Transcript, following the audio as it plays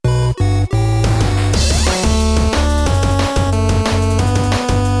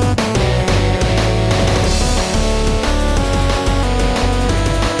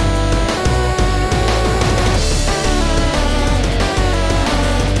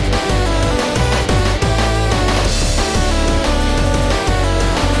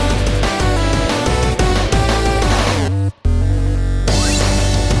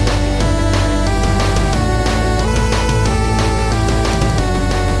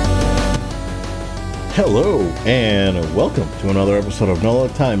Hello and welcome to another episode of No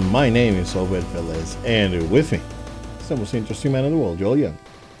Load Time. My name is Obed Velez, and with me is the most interesting man in the world, Joel Young.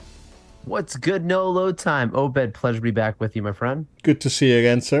 What's good? No load time. Obed, pleasure to be back with you, my friend. Good to see you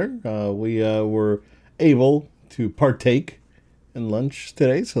again, sir. We were able to partake in lunch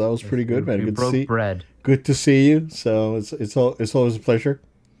today, so that was Yes, pretty good, man. we Good to broke see. bread. Good to see you. So it's always a pleasure.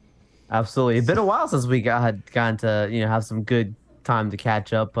 Absolutely. It's been a while since we had gotten to, have some good time to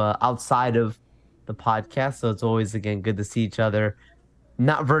catch up outside of the podcast. So it's always again good to see each other,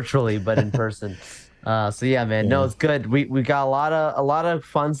 not virtually, but in person. So yeah, man. No, Yeah. it's good. We got a lot of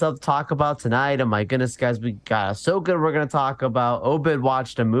fun stuff to talk about tonight. Oh my goodness, guys, we got so good. We're gonna talk about Obed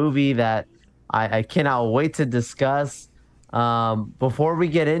watched a movie that I cannot wait to discuss. Before we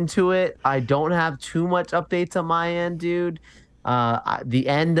get into it, I don't have too much updates on my end, dude. The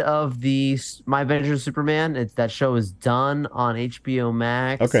end of My Adventures with Superman, that show is done on HBO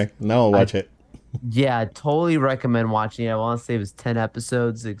Max. Okay, now I'll I watch it. Yeah, I totally recommend watching it. I want to say it was 10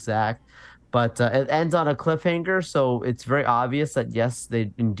 episodes exact, but it ends on a cliffhanger, so it's very obvious that yes,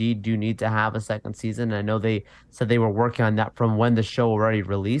 they indeed do need to have a second season. I know they said they were working on that from when the show already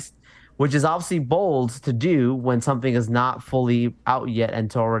released, which is obviously bold to do when something is not fully out yet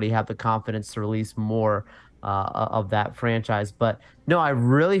and to already have the confidence to release more of that franchise. But no, I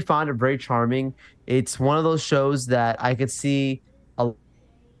really found it very charming. It's one of those shows that I could see a lot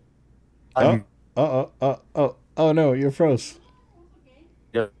Oh, of oh no, you froze.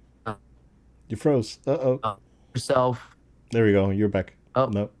 you You froze. yourself. There we go. You're back. Oh,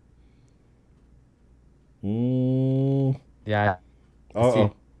 No. Mm, yeah. I oh.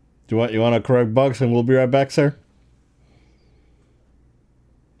 see. Do you want to correct bugs and we'll be right back, sir?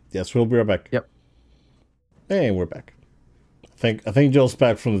 Yes, we'll be right back. Yep. And we're back. I think Joel's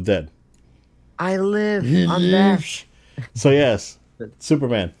back from the dead. I live. He I'm back. lives. So yes,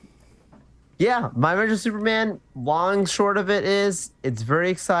 Superman. Yeah, My Adventures with Superman, long short of it is it's very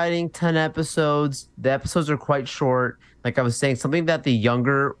exciting. 10 episodes. The episodes are quite short. Like I was saying, something that the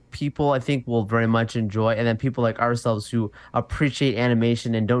younger people I think will very much enjoy. And then people like ourselves who appreciate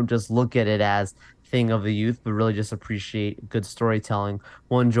animation and don't just look at it as thing of the youth, but really just appreciate good storytelling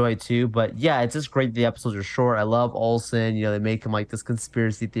will enjoy it too. But yeah, it's just great the episodes are short. I love Olsen. They make him like this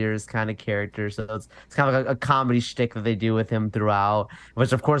conspiracy theorist kind of character. So it's kind of like a comedy shtick that they do with him throughout,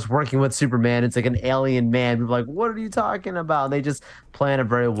 which of course working with Superman, it's like an alien man. People are like, what are you talking about? And they just plan it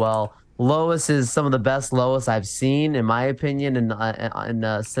very well. Lois is some of the best Lois I've seen, in my opinion, in a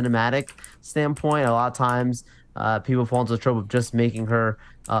cinematic standpoint. A lot of times, people fall into the trope of just making her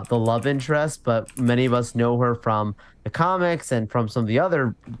the love interest, but many of us know her from the comics and from some of the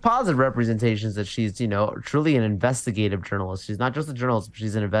other positive representations that she's, truly an investigative journalist. She's not just a journalist, but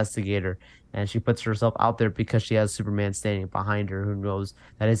she's an investigator, and she puts herself out there because she has Superman standing behind her, who knows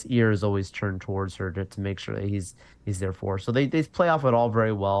that his ear is always turned towards her to make sure that he's there for her. So they play off it all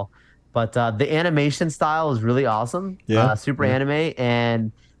very well. But the animation style is really awesome, Yeah, super yeah. anime,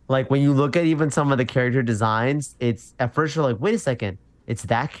 and like when you look at even some of the character designs, it's at first you're like, wait a second, it's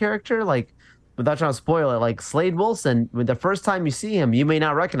that character? Like, without trying to spoil it, like Slade Wilson, when the first time you see him, you may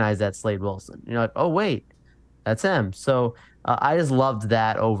not recognize that Slade Wilson. You're like, oh wait, that's him. So I just loved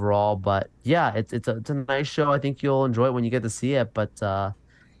that overall. But yeah, it's a nice show. I think you'll enjoy it when you get to see it. But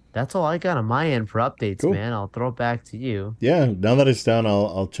that's all I got on my end for updates, Cool. man. I'll throw it back to you. Yeah, now that it's done,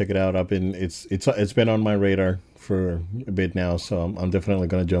 I'll check it out. It's been on my radar for a bit now, so I'm definitely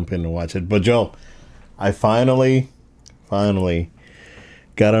gonna jump in and watch it. But Joel, I finally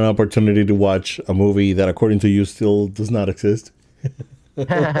got an opportunity to watch a movie that, according to you, still does not exist.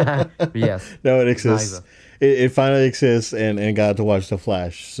 But yes, No, it it's not exists. even. It finally exists, and got to watch The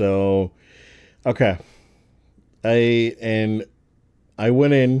Flash. So okay, and I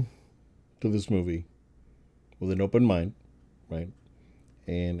went in to this movie with an open mind, right?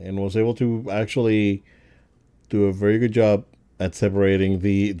 And was able to actually do a very good job at separating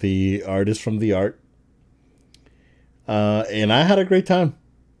the artist from the art. And I had a great time.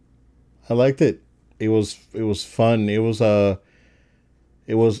 I liked it. It was fun. It was fun.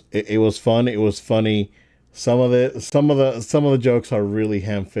 It was funny. Some of the jokes are really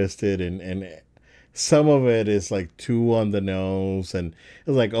ham fisted, and some of it is like too on the nose, and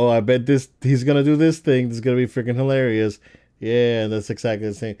it's like, oh, I bet this he's gonna do this thing. This is gonna be freaking hilarious. Yeah, and that's exactly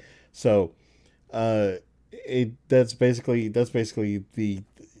the same. So, uh, that's basically the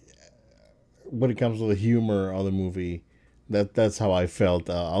when it comes to the humor of the movie. That's how I felt.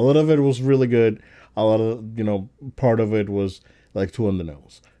 A lot of it was really good. A lot of part of it was like too on the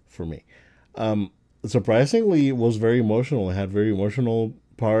nose for me. Um, Surprisingly, it was very emotional. It had very emotional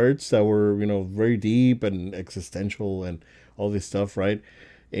parts that were very deep and existential and all this stuff, right?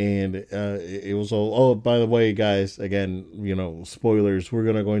 and it was all. Oh, by the way, guys, again, spoilers. We're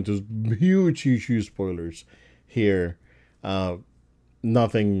gonna go into huge, huge, huge spoilers here. Uh,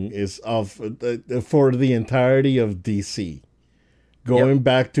 Nothing is off for the entirety of DC, going Yep.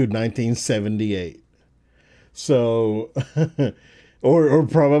 back to 1978. So, or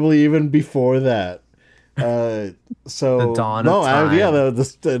probably even before that. Uh, The so dawn of no, yeah,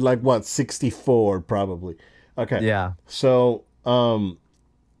 time. like what, 64 probably. Okay, Yeah. so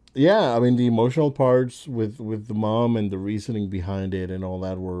yeah, I mean the emotional parts with the mom and the reasoning behind it and all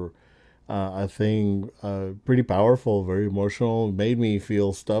that were, I think, pretty powerful, very emotional. Made me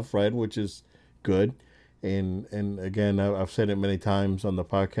feel stuff, right, which is good. And again, I've said it many times on the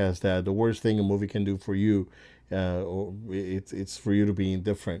podcast that the worst thing a movie can do for you, it's for you to be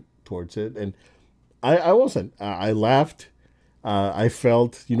indifferent towards it. And I wasn't. I laughed. I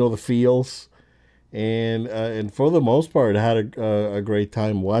felt, the feels, and for the most part, I had a great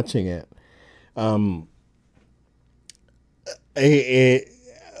time watching it. Um, it,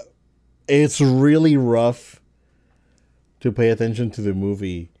 it's really rough to pay attention to the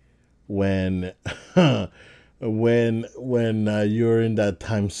movie when when you're in that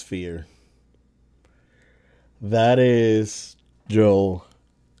time sphere. That is, Joel.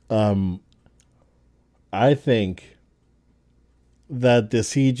 Um, I think that the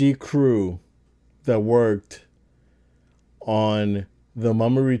CG crew that worked on The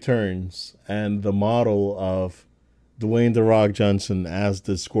Mummy Returns and the model of Dwayne The Rock Johnson as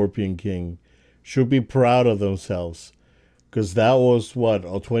the Scorpion King should be proud of themselves. Because that was, what,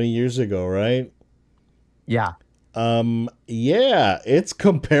 20 years ago, right? Yeah. Yeah, it's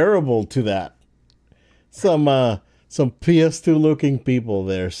comparable to that. Some PS2 looking people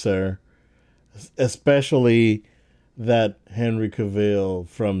there, sir. Especially that Henry Cavill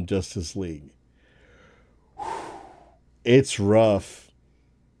from Justice League. It's rough.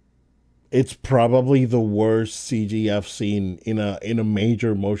 It's probably the worst CG I've seen in a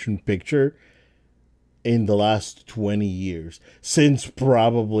major motion picture in the last 20 years. Since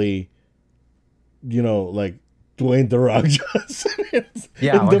probably, like Dwayne The Rock Johnson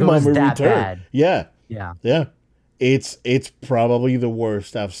Yeah. in Like The it was Mummy that Return. bad. Yeah, Yeah. yeah. It's probably the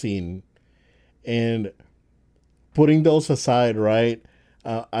worst I've seen. And putting those aside, right?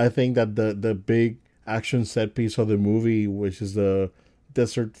 I think that the big action set piece of the movie, which is the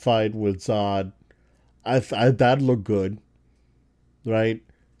desert fight with Zod, that looked good, right?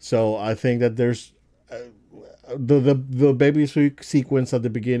 So I think that there's the baby sequence at the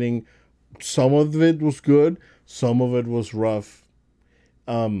beginning. Some of it was good, some of it was rough.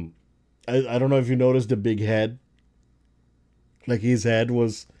 Um, I don't know if you noticed the big head. Like his head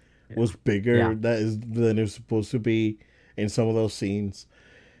was bigger Yeah. than it was supposed to be in some of those scenes.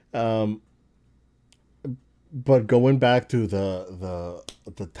 Um, but going back to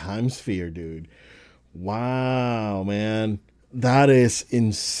the time sphere, dude. Wow, man, that is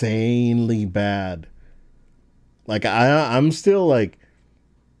insanely bad. Like I'm still like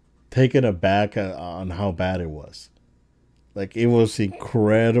taken aback on how bad it was. Like it was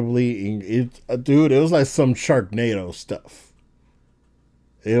incredibly dude. It was like some Sharknado stuff.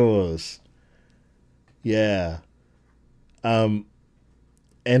 It was, yeah. Um,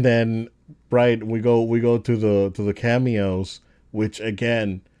 and then right we go to the cameos, which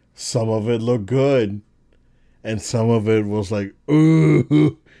again, some of it looked good, and some of it was like,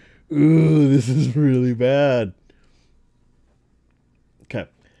 ooh, ooh, this is really bad. Okay,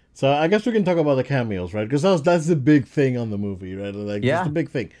 so I guess we can talk about the cameos, right? Because that's the big thing on the movie, right? Like that's the Yeah. big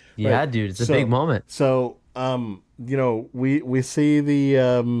thing, right? Yeah, dude. It's a big So moment. we see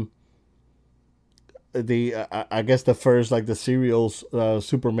I guess the first, like the serial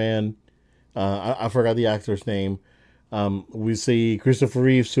Superman. I forgot the actor's name. We see Christopher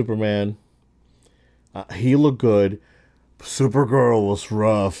Reeve Superman. He looked good. Supergirl was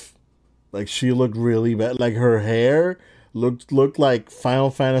rough. Like she looked really bad. Like her hair looked like Final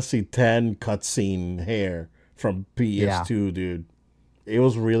Fantasy X cutscene hair from Yeah. PS2, dude. It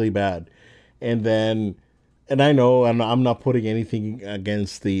was really bad. And then, and I know I'm not putting anything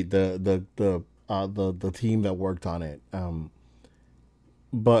against the team that worked on it.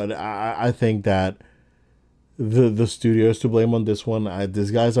 But I think that the studio is to blame on this one.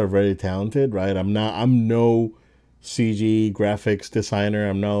 These guys are very talented, right? I'm no CG graphics designer.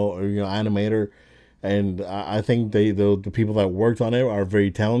 I'm no animator, and I think the people that worked on it are very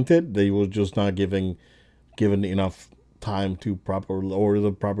talented. They were just not given enough time to proper or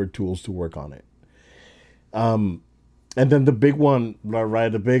the proper tools to work on it. And then the big one, right?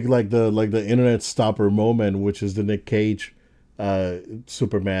 The big like the internet stopper moment, which is the Nick Cage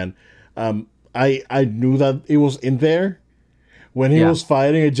Superman. I knew that it was in there, when he Yeah, was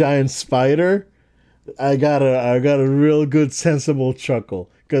fighting a giant spider, I got a real good sensible chuckle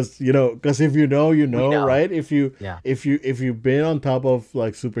because if you know you we know, know. right? Yeah. If you've been on top of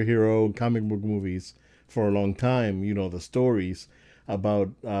like superhero and comic book movies for a long time, you know the stories about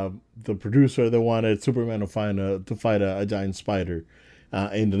the producer that wanted Superman to fight a giant spider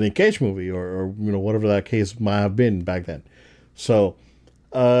in the Nick Cage movie, or whatever that case might have been back then. So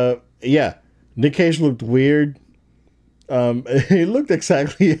yeah, Nick Cage looked weird. He looked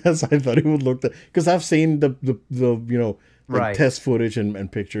exactly as I thought he would look. Because I've seen the like Right. test footage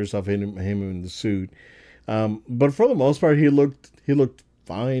and pictures of him in the suit. But for the most part, he looked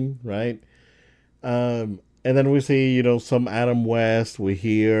fine, right? And then we see some Adam West. We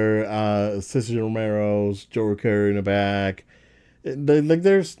hear Cesar Romero's Joker in the back.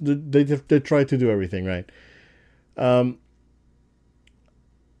 They try to do everything right. Um,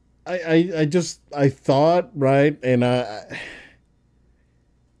 I thought right, and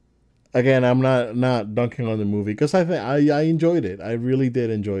again, I'm not dunking on the movie because I enjoyed it. I really did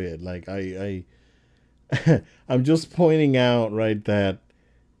enjoy it. Like I'm just pointing out right that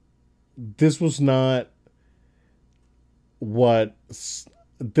this was not what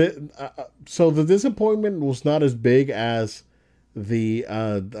so the disappointment was not as big as the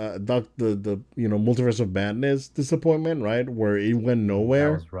Multiverse of Madness disappointment, right, where it went Mm, that nowhere.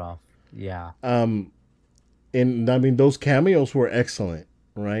 was rough. Yeah. um and I mean those cameos were excellent,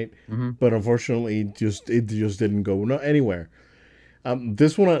 right? Hmm. But unfortunately, it just didn't go anywhere.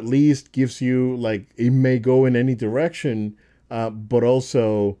 This one at least gives you like it may go in any direction, but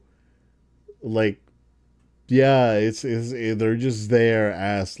also like yeah, they're just there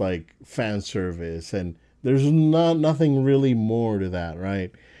as like fan service, and there's nothing really more to that,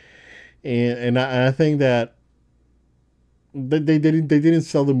 right? And I think that they didn't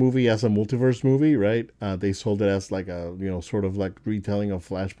sell the movie as a multiverse movie, right? They sold it as like a sort of like retelling of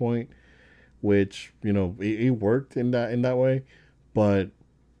Flashpoint, which it worked in that way, but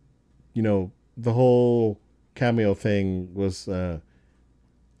the whole cameo thing was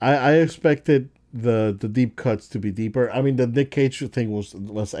I expected the deep cuts to be deeper. I mean, the Nick Cage thing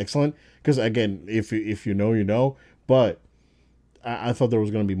was excellent because again, if you know, you know. But I thought there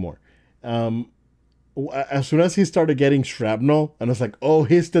was gonna be more. Um, as soon as he started getting shrapnel, and I was like, oh,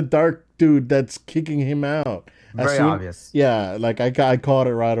 he's the dark dude that's kicking him out. As Very soon, obvious. yeah, like I caught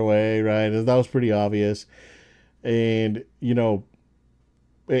it right away, right? That was pretty obvious, and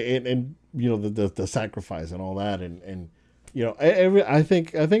the sacrifice and all that, and I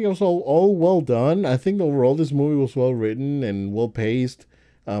think it was all well done. I think overall this movie was well written and well paced.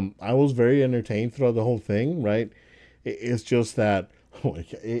 I was very entertained throughout the whole thing, right? It's just that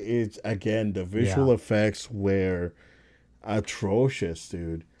it's again the Yeah. visual effects were atrocious,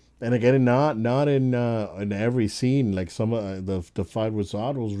 dude. And again, not in every scene. Like some the fight with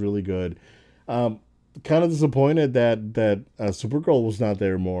Zod was really good. Kind of disappointed that Supergirl was not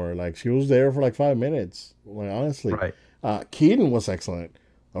there more. Like she was there for like 5 minutes. Like honestly, Right. Keaton was excellent.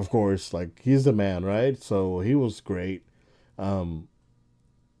 Of course, like he's the man, right? So he was great. Um,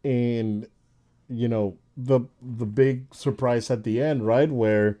 and the big surprise at the end, right,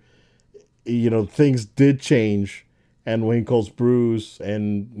 where things did change, and when he calls Bruce,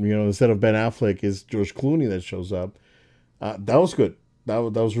 and instead of Ben Affleck, is George Clooney that shows up. That was good. That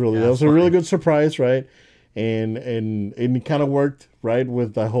Yeah, was that's a really funny. good surprise, right? And it kind of worked, right,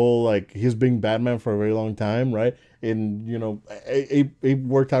 with the whole like he's being Batman for a very long time, right? And it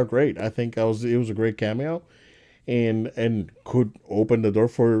worked out great. I think it was a great cameo, and could open the door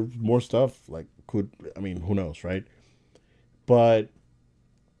for more stuff. Like could I mean who knows, right? But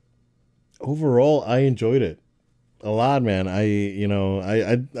overall, I enjoyed it a lot, man. I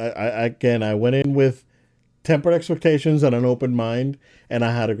went in with tempered expectations and an open mind, and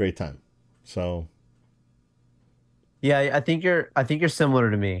I had a great time. So Yeah, I think you're similar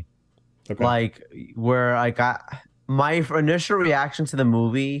to me. okay, Like where I got my initial reaction to the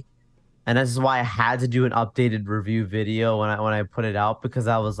movie, and this is why I had to do an updated review video when I put it out because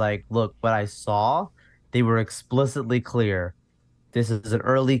I was like, look, what I saw, they were explicitly clear. This is an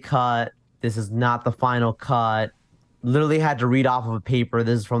early cut. This is not the final cut. Literally had to read off of a paper.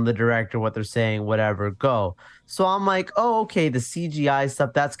 This is from the director, what they're saying, whatever, go. So I'm like, oh, okay, the CGI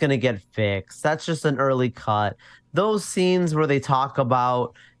stuff, that's going to get fixed. That's just an early cut. Those scenes where they talk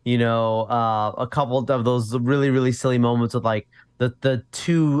about, a couple of those really, really silly moments with like the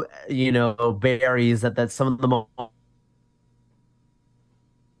two, berries that some of them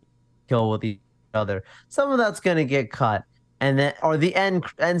kill with each other. Some of that's going to get cut. and then or the end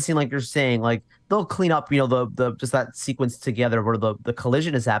scene, like you're saying, like they'll clean up, the just that sequence together where the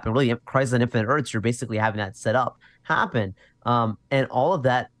collision is happening. Really, Crisis on Infinite Earths, you're basically having that set up happen, and all of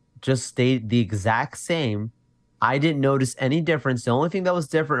that just stayed the exact same. I didn't notice any difference. The only thing that was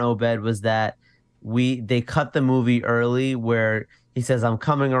different, Obed, was that they cut the movie early where he says, "I'm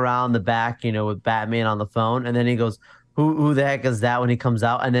coming around the back," with Batman on the phone, and then he goes, "Who the heck is that?" when he comes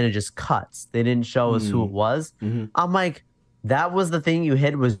out, and then it just cuts. They didn't show us who it Mm. was. Hmm. I'm like, that was the thing you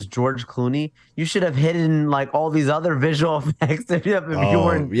hid was George Clooney. You should have hidden like all these other visual effects if you Oh,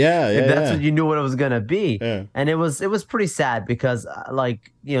 weren't yeah, if yeah, that's what yeah, you knew what it was gonna be. yeah. And it was pretty sad because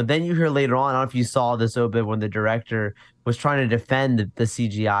like then you hear later on, I don't know if you saw this a bit when the director was trying to defend the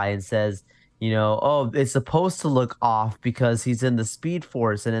CGI and says, oh, it's supposed to look off because he's in the Speed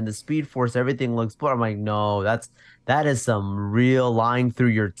Force, and in the Speed Force everything looks blurry. I'm like, no, that is some real lying through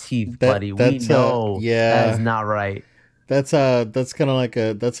your teeth, buddy. We That's know that is yeah. not right. That's kind of like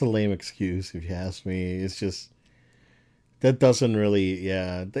that's a lame excuse if you ask me. It's just that doesn't really,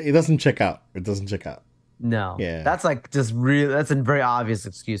 yeah, it doesn't check out. It doesn't check out. No, Yeah. that's like just real. That's a very obvious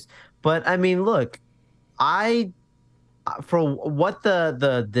excuse. But I mean, look, I for what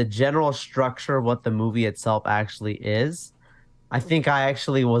the general structure, what the movie itself actually is, I think I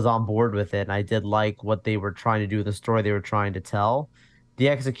actually was on board with it, and I did like what they were trying to do, the story they were trying to tell. The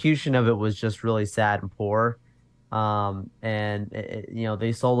execution of it was just really sad and poor. And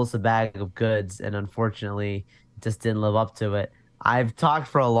they sold us a bag of goods, and unfortunately, it just didn't live up to it. I've talked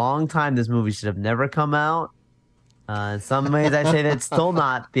for a long time this movie should have never come out. In some ways, I say that's still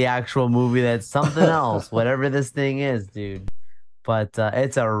not the actual movie. That's something else, whatever this thing is, dude. But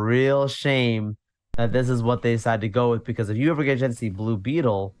it's a real shame that this is what they decided to go with. Because if you ever get a chance to see Blue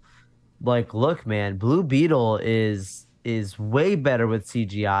Beetle, like, look, man, Blue Beetle is way better with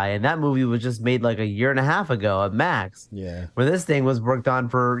CGI, and that movie was just made like a year and a half ago at max. Yeah. Where this thing was worked on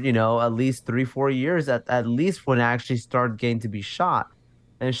for at least 3-4 years at least when it actually started getting to be shot.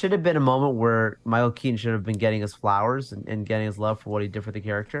 And it should have been a moment where Michael Keaton should have been getting his flowers and getting his love for what he did for the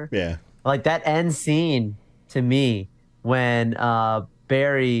character. Yeah. Like that end scene to me when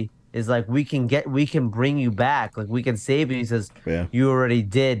Barry is like, we can bring you back, like we can save you. He says, Yeah. "You already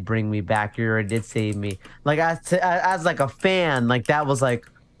did bring me back. You already did save me." Like as like a fan, like that was like,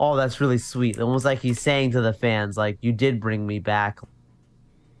 oh, that's really sweet. Almost like he's saying to the fans, like, you did bring me back,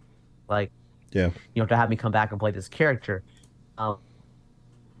 like Yeah. to have me come back and play this character. Um,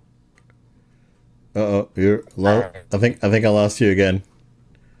 Uh-oh, you're low. I think I lost you again.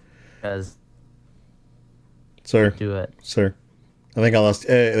 because Sir. do it. Sir. I think I lost.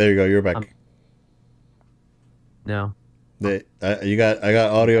 Hey, there you go. You're back. No. I got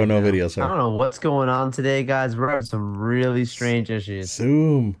audio, no No. video, I sir. don't know what's going on today, guys. We're having some really strange issues.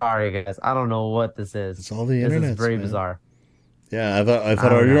 Zoom. Sorry, guys. I don't know what this is. It's all the This is internets, very man. bizarre. Yeah, I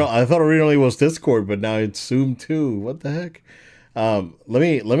don't know. I thought originally it was Discord, but now it's Zoom too. What the heck?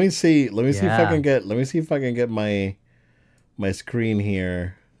 Let me see if I can Yeah. get my screen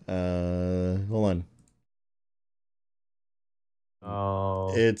here. Hold on.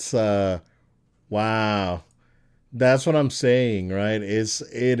 Oh, It's wow. That's what I'm saying, right?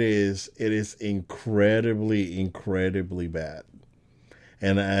 It is incredibly bad.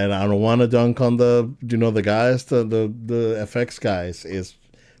 And I don't want to dunk on the guys, the FX guys. It's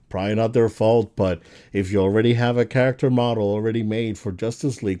probably not their fault, but if you already have a character model already made for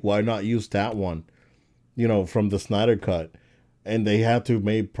Justice League, why not use that one? From the Snyder cut, and they had to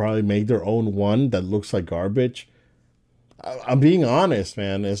probably make their own one that looks like garbage. I'm being honest,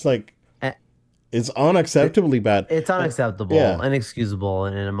 man. It's like Eh, it's it, unacceptably bad. it's unacceptable, Yeah, inexcusable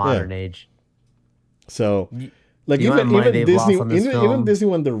in a yeah. modern age. So Y- like The amount of money even they've lost Disney on this even film. Disney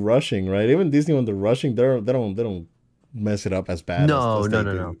when they're rushing, right? Even Disney when they're rushing, they don't mess it up as bad No, as no, they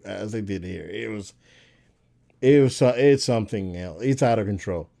no, do no. as they did here. It's something else. It's out of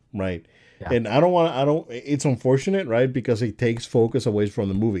control, right? Yeah. And I don't. It's unfortunate, right? Because it takes focus away from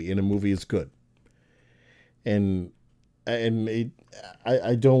the movie, and the movie is good. And and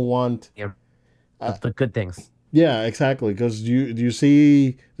I don't want. Yeah. Uh, The good things. yeah, exactly. Because you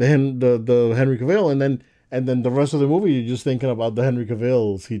see the Henry Cavill, and then the rest of the movie you're just thinking about the Henry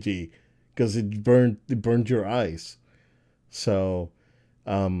Cavill CG because it burned your eyes. So,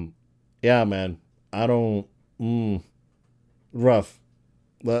 yeah, man, I don't. Rough.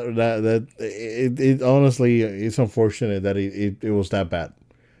 It honestly it's unfortunate that it was that bad.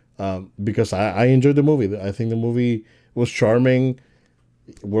 Because I enjoyed the movie. I think the movie was charming,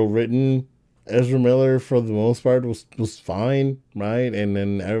 well written. Ezra Miller for the most part was fine, right? And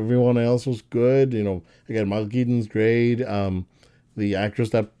then everyone else was good. Again, Michael Keaton's great. The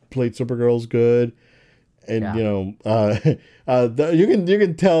actress that played Supergirl's good. and Yeah. you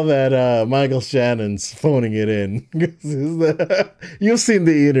can tell that Michael Shannon's phoning it in. You've seen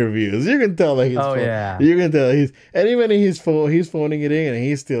the interviews. You can tell that Oh yeah. you can tell and even he's phoning it in, and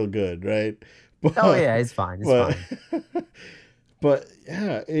he's still good, right? Oh But yeah. It's fine. It's but fine. but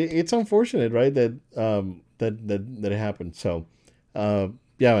yeah, it's unfortunate, right? That that it happened. So yeah,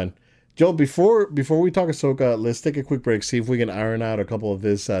 man. Joel, before we talk Ahsoka, let's take a quick break, see if we can iron out a couple of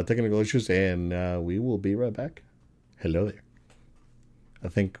this technical issues, and we will be right back. Hello there. I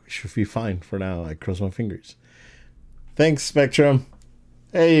think we should be fine for now. I cross my fingers. Thanks, Spectrum.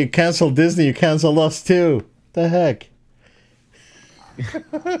 Hey, you canceled Disney. You canceled us too. The heck?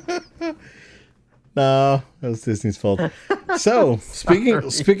 No, that was Disney's fault. So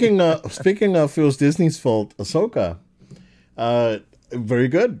speaking of it was Disney's fault, Ahsoka, very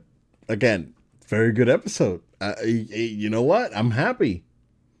good. Again, very good episode. You know what? I'm happy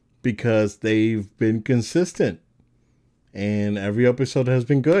because they've been consistent, and every episode has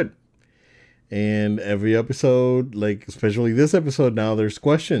been good. And every episode, like especially this episode, now there's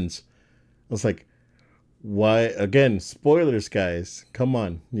questions. I was like, why? Again, spoilers, guys. Come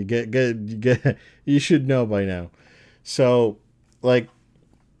on, you get, you should know by now. So, like,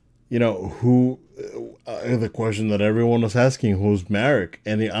 who? The question that everyone was asking, who's Marek?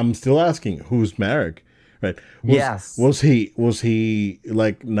 And I'm still asking, who's Marek? Right? Yes. Was he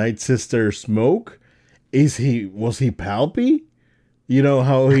like Night Sister Smoke? Was he Palpy? You know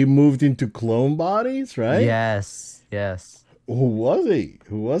how he moved into clone bodies, right? Yes. Yes. Who was he?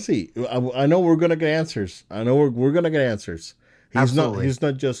 Who was he? I know we're gonna get answers. I know we're gonna get answers. Absolutely. He's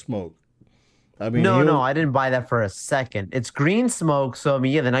not just Smoke. I mean, No, he no, was. I didn't buy that for a second. It's green smoke, so I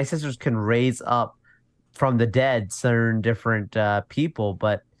mean, yeah, the Night Sisters can raise up from the dead certain different people,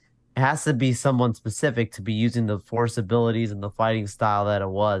 but it has to be someone specific to be using the force abilities and the fighting style that it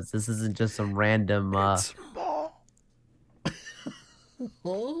was. This isn't just some random. It's small.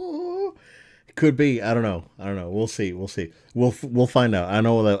 Oh, could be. I don't know. I don't know. We'll see. We'll see. We'll find out. I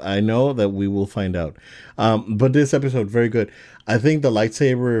know that we will find out. But this episode very good. I think the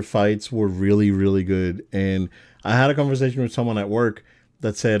lightsaber fights were really really good, and I had a conversation with someone at work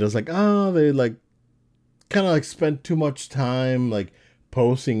that said, "I was like, oh, they like kind of like spent too much time like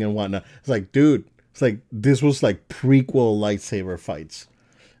posing and whatnot." It's like, dude, it's like this was like prequel lightsaber fights.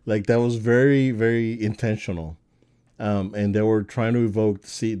 Like that was very very intentional, and they were trying to evoke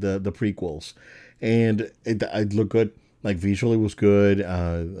the prequels, and it looked good. Like visually was good.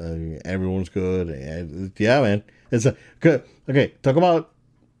 Everyone's good. And, yeah, man, it's a good. Okay, talk about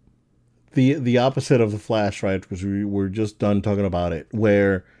the opposite of the Flash, right? Because we were just done talking about it,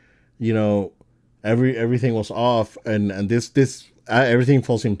 where you know everything was off, and this everything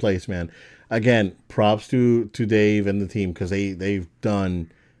falls in place, man. Again, props to Dave and the team because they've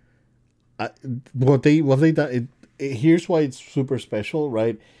done what they done. Here's why it's super special,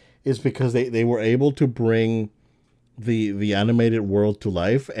 right? Is because they were able to bring the animated world to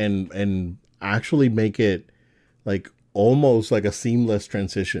life and actually make it like almost like a seamless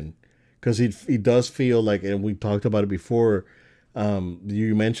transition because it does feel like, and we talked about it before.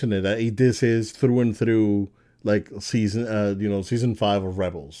 You mentioned it that this is through and through like season 5 of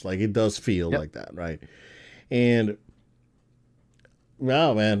Rebels. Like it does feel Yep. like that, right? And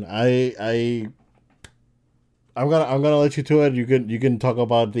wow, man, I'm gonna let you to it. You can talk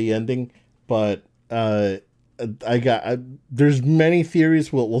about the ending, but there's many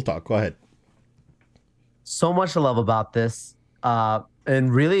theories. We'll talk. Go ahead. So much to love about this.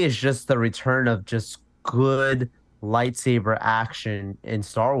 And really it's just the return of just good lightsaber action in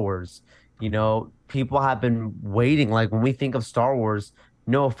Star Wars. You know, people have been waiting. Like when we think of Star Wars,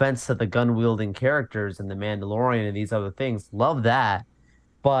 no offense to the gun wielding characters and the Mandalorian and these other things, love that.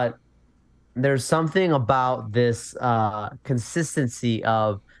 But there's something about this consistency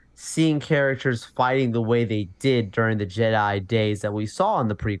of seeing characters fighting the way they did during the Jedi days that we saw in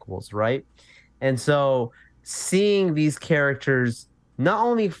the prequels, right? And so seeing these characters not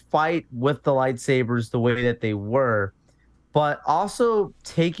only fight with the lightsabers the way that they were, but also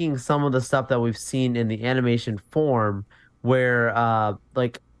taking some of the stuff that we've seen in the animation form where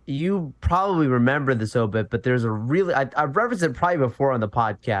like you probably remember this a bit, but there's a really I've referenced it probably before on the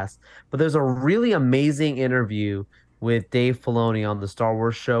podcast, but there's a really amazing interview with Dave Filoni on the Star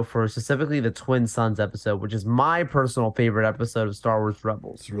Wars show for specifically the Twin Sons episode, which is my personal favorite episode of Star Wars It's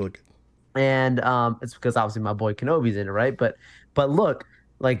Rebels. really good. And it's because obviously my boy Kenobi's in it, right? But look,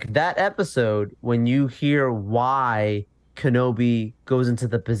 like that episode when you hear why Kenobi goes into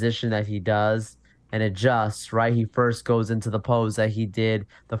the position that he does and adjusts, right? He first goes into the pose that he did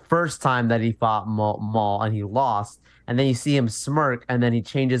the first time that he fought Maul and he lost, and then you see him smirk, and then he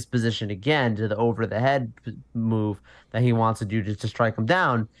changes position again to the over the head move that he wants to do to strike him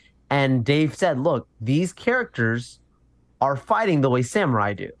down. And Dave said, "Look, these characters are fighting the way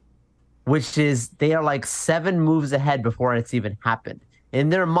samurai do, which is they are like 7 moves ahead before it's even happened. In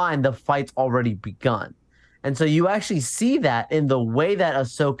their mind, the fight's already begun." And so you actually see that in the way that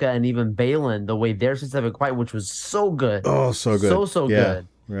Ahsoka and even Balin, the way their specific fight, which was so good, Oh, so good. so Yeah. good.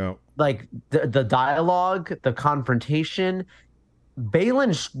 Yeah. Like the dialogue, the confrontation.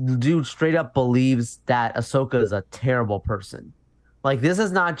 Balin dude straight up believes that Ahsoka is a terrible person. Like this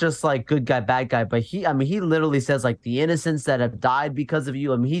is not just like good guy, bad guy, but he literally says like the innocents that have died because of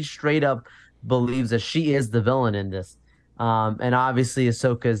you. I mean, he straight up believes that she is the villain in this. And obviously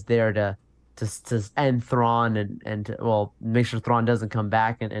Ahsoka is there to end Thrawn and to, well, make sure Thrawn doesn't come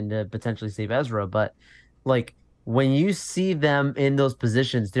back and to potentially save Ezra. But like when you see them in those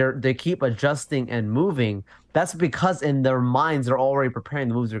positions, they keep adjusting and moving. That's because in their minds they're already preparing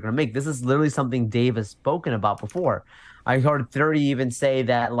the moves they're going to make. This is literally something Dave has spoken about before. I heard 30 even say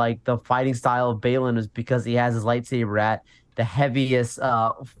that like the fighting style of Balin is because he has his lightsaber at the heaviest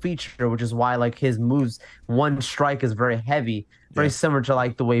feature, which is why like his moves, one strike is very heavy, very Yeah. similar to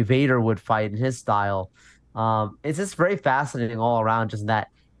like the way Vader would fight in his style. It's just very fascinating all around, just that.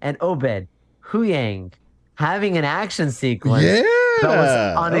 And Obed, Huyang, having an action sequence Yeah. that was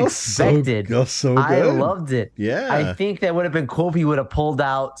That unexpected. was so I good. loved it. I Yeah. think that would have been cool if he would have pulled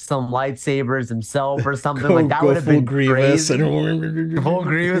out some lightsabers himself or something. Go Like that go would have full been Grievous crazy. and Full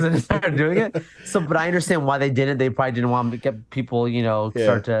Grievous and start doing it. So, but I understand why they didn't. They probably didn't want to get people, yeah.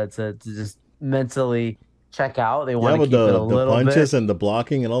 start to just mentally check out. They Yeah, want to but keep it a the little punches bit, and the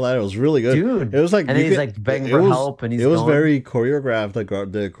blocking and all that, it was really good. dude. It was like And then you he's could. like begging It for was. help, and It he's was going. very choreographed.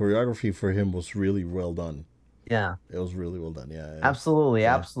 The choreography for him was really well done. Yeah. It was really well done. Yeah, yeah, Absolutely,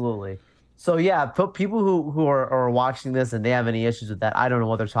 yeah. absolutely. So yeah, for people who are watching this and they have any issues with that, I don't know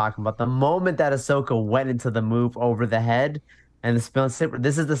what they're talking about. The moment that Ahsoka went into the move over the head and the spell saber,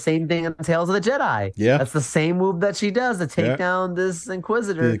 this is the same thing in Tales of the Jedi. Yeah, That's the same move that she does to take yeah. down this The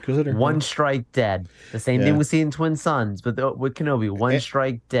Inquisitor. Inquisitor. Yeah, One strike dead. The same thing yeah. we see in Twin Sons with Kenobi. One And,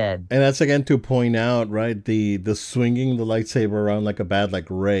 strike dead. and that's again to point out, right? The swinging the lightsaber around like a bad like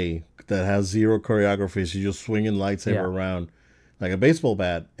Ray that has zero choreography. So you're just swinging lightsaber Yeah, around like a baseball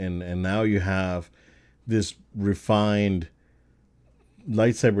bat, and now you have this refined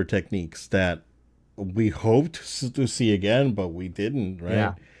lightsaber techniques that we hoped to see again, but we didn't, right?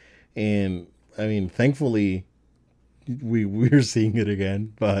 yeah. And I mean, thankfully, we're seeing it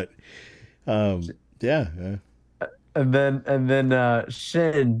again. But um, yeah, yeah. And then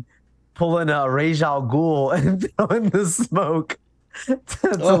Shin pulling a Ra's al Ghul and throwing the smoke to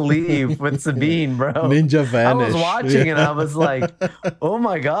Oh, leave with Sabine, bro. Ninja I was vanish. watching and I Yeah, was like, oh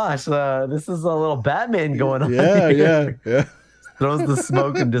my gosh, this is a little Batman going on yeah, here. yeah, yeah, Throws the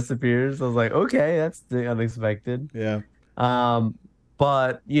smoke and disappears. I was like, okay, that's unexpected. yeah. Um,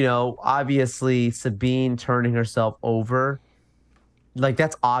 but obviously Sabine turning herself over, like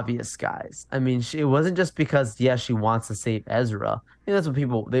that's obvious, guys. I mean, it wasn't just because yes, she wants to save Ezra. I think that's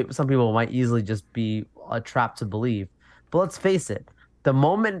what some people might easily just be trapped to believe. But let's face it, the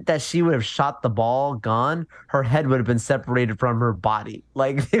moment that she would have shot the ball, gone, her head would have been separated from her body.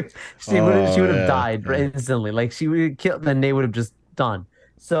 Like she Oh would have yeah, died yeah. instantly. Like she would have killed, then they would have just done.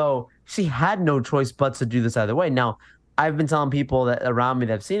 So she had no choice but to do this either way. Now, I've been telling people that around me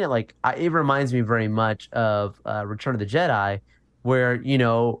that have seen it, like it reminds me very much of Return of the Jedi, where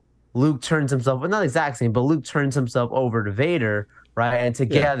Luke turns himself, well, not the exact same, but Luke turns himself over to Vader, right? And Yeah.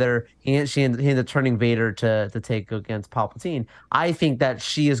 together, he ends up turning Vader to take against Palpatine. I think that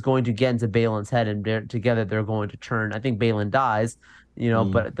she is going to get into Balin's head, and together they're going to turn. I think Balin dies,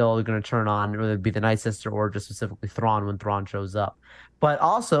 Mm. but they're going to turn on, whether it be the Night Sister or just specifically Thrawn when Thrawn shows up. But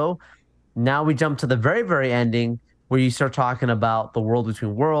also, now we jump to the very, very ending where you start talking about the world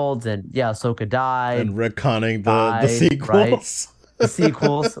between worlds, and yeah, Ahsoka And retconning the died, right? sequels. The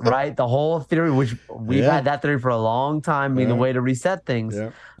sequels, right? The whole theory, which we've Yeah, had that theory for a long time, being the yeah, way to reset things.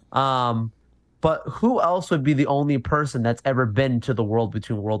 yeah. Um, but who else would be the only person that's ever been to the world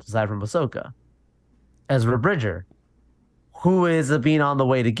between worlds aside from Ahsoka? Ezra Bridger. Who is being on the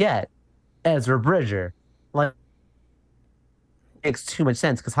way to get? Ezra Bridger. Like, makes too much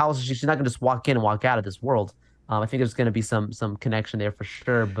sense because how else is she's not going to just walk in and walk out of this world. I think there's going to be some connection there for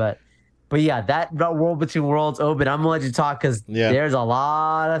sure. But yeah, that world between worlds open. I'm gonna let you talk because Yeah. there's a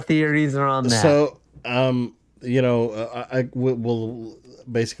lot of theories around that. So, I will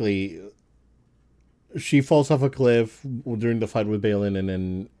basically she falls off a cliff during the fight with Balin,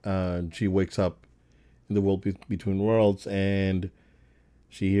 and then she wakes up in the world between worlds, and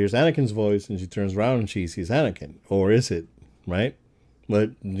She hears Anakin's voice and she turns around and she sees Anakin. Or is it? Right?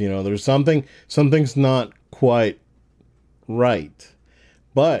 But, there's something's not quite right.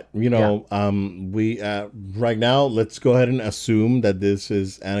 But, Yeah. we, right now, let's go ahead and assume that this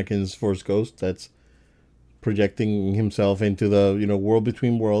is Anakin's Force Ghost that's projecting himself into the, world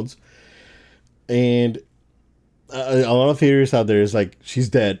between worlds. And a lot of theories out there is like she's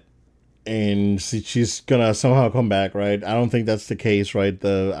dead and she's gonna somehow come back, right? I don't think that's the case, right?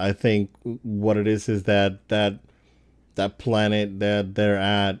 I think what it is that planet that they're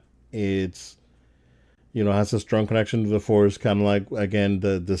at, it's has a strong connection to the Force, kind of like again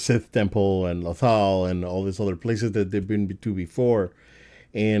the Sith Temple and Lothal and all these other places that they've been to before,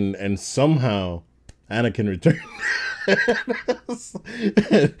 and somehow Anakin returned.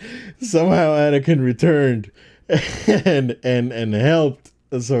 Somehow Anakin returned and helped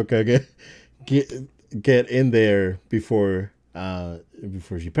Ahsoka get in there before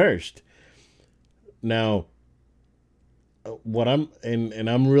she perished. Now, what and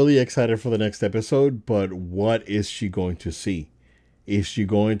I'm really excited for the next episode, but what is she going to see? Is she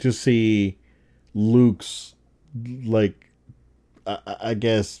going to see Luke's, like, I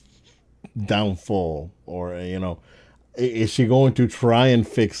guess, downfall, or is she going to try and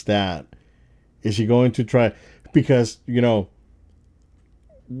fix that? Is she going to try, because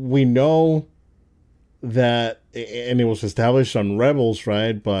we know that, and it was established on Rebels,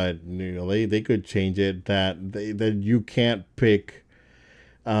 right? But they could change it, that you can't pick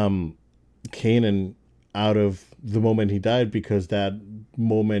Kanan out of the moment he died, because that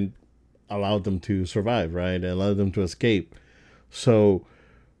moment allowed them to survive, right? It allowed them to escape. So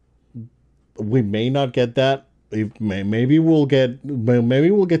we may not get that. Maybe we'll get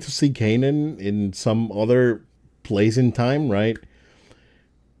to see Kanan in some other place in time, right?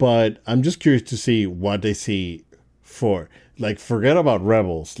 But I'm just curious to see what they see for, like, forget about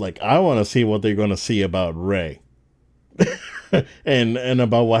Rebels. Like, I want to see what they're going to see about Rey and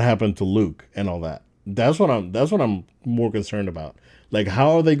about what happened to Luke and all that. That's what I'm more concerned about. Like,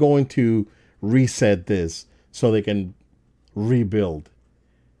 how are they going to reset this so they can rebuild?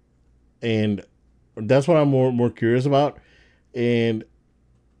 And that's what I'm more curious about. And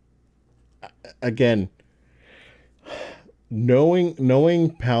again, knowing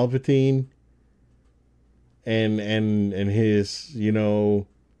Palpatine and his, he's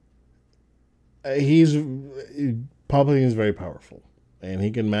Palpatine is very powerful, and he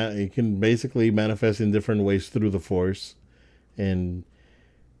can basically manifest in different ways through the Force. And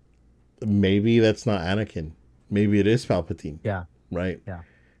maybe that's not Anakin. Maybe it is Palpatine, Yeah. right? Yeah.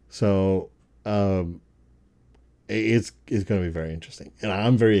 So um, it's going to be very interesting, and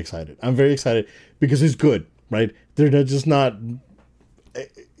I'm very excited. I'm very excited because it's good, right? They're not just not.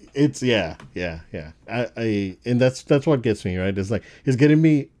 It's yeah. And that's what gets me, right. It's getting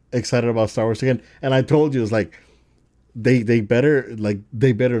me excited about Star Wars again. And I told you, it's like they better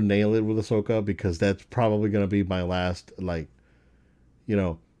nail it with Ahsoka, because that's probably going to be my last, like, you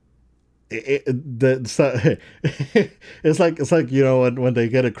know it's like when they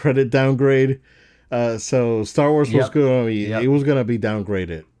get a credit downgrade. So Star Wars was Yep. going to be, it Yep. was going to be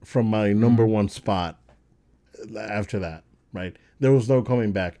downgraded from my number Hmm. one spot after that, right? There was no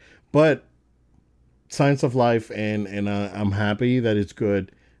coming back. But Science of Life, and I'm happy that it's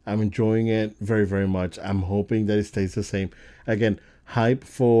good. I'm enjoying it very, very much. I'm hoping that it stays the same. Again, hype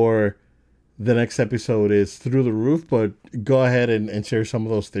for the next episode is through the roof, but go ahead and share some of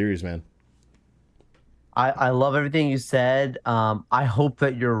those theories, man. I love everything you said. I hope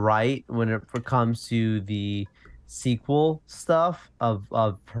that you're right when it comes to the sequel stuff of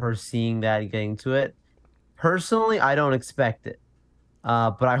her seeing that and getting to it. Personally, I don't expect it.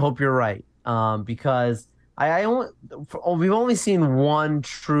 But I hope you're right. Because I only we've only seen one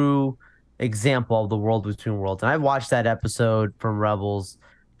true example of the world between worlds, and I've watched that episode from Rebels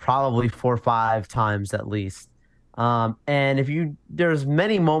probably 4 or 5 times at least. And if you there's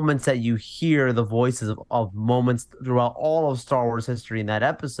many moments that you hear the voices of moments throughout all of Star Wars history in that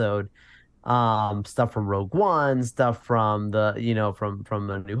episode. Stuff from Rogue One, stuff from the from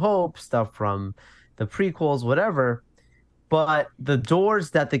the New Hope, stuff from the prequels, whatever, but the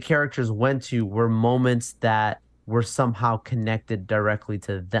doors that the characters went to were moments that were somehow connected directly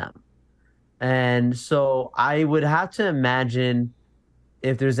to them. And so I would have to imagine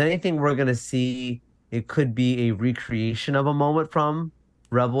if there's anything we're going to see, it could be a recreation of a moment from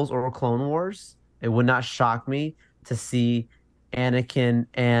Rebels or Clone Wars. It would not shock me to see Anakin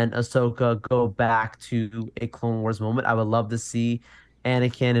and Ahsoka go back to a Clone Wars moment. I would love to see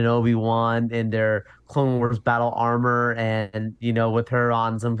Anakin and Obi-Wan in their Clone Wars battle armor and, with her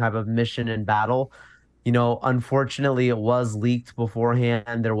on some type of mission and battle. Unfortunately, it was leaked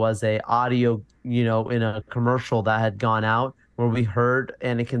beforehand. There was a audio, in a commercial that had gone out where we heard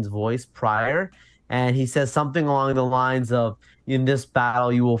Anakin's voice prior, and he says something along the lines of, "In this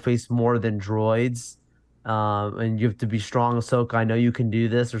battle, you will face more than droids, and you have to be strong, Ahsoka. I know you can do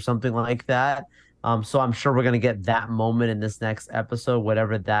this," or something like that. So I'm sure we're gonna get that moment in this next episode,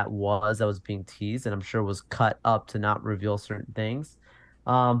 whatever that was being teased, and I'm sure was cut up to not reveal certain things.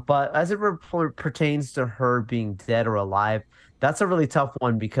 But as it pertains to her being dead or alive, that's a really tough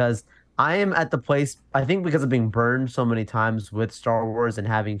one because I am at the place, I think because of being burned so many times with Star Wars and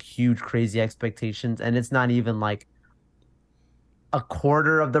having huge, crazy expectations, and it's not even like a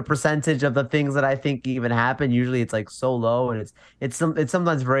quarter of the percentage of the things that I think even happen. Usually it's like so low and it's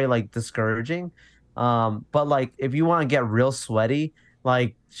sometimes very like discouraging. But like if you want to get real sweaty,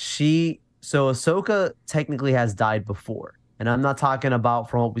 like Ahsoka technically has died before. And I'm not talking about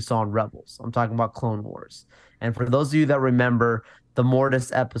from what we saw in Rebels. I'm talking about Clone Wars. And for those of you that remember the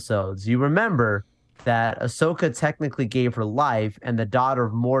Mortis episodes, you remember that Ahsoka technically gave her life, and the daughter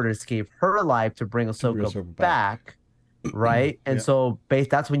of Mortis gave her life to bring To bring Ahsoka us back. back, right? And Yeah. so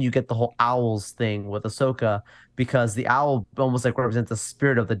that's when you get the whole owls thing with Ahsoka, because the owl almost like represents the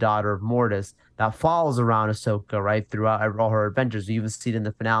spirit of the daughter of Mortis that follows around Ahsoka, right, throughout all her adventures. You even see it in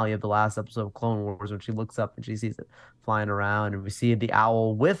the finale of the last episode of Clone Wars when she looks up and she sees it flying around, and we see the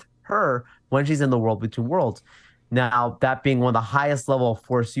owl with her when she's in the world between worlds. Now, that being one of the highest level of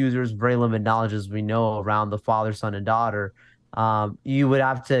Force users, very limited knowledge as we know around the father, son, and daughter, you would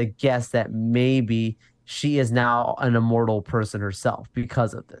have to guess that maybe she is now an immortal person herself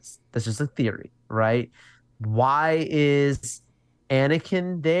because of this. That's just a theory, right? Why is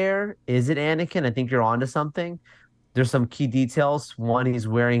Anakin there? Is it Anakin? I think you're onto something. There's some key details. One, he's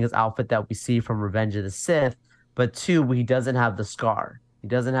wearing his outfit that we see from Revenge of the Sith, but two, he doesn't have the scar. He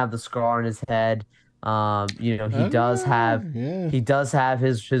doesn't have the scar on his head. He does have Yeah.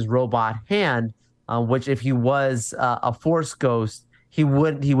 his robot hand, which if he was a Force ghost, he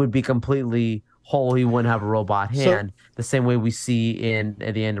would be completely whole. He wouldn't have a robot So hand, the same way we see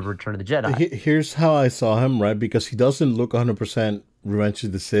at the end of Return of the Jedi. here's how I saw him, right? Because he doesn't look 100% Revenge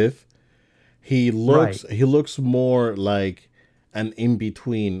of the Sith. Right. He looks more like an in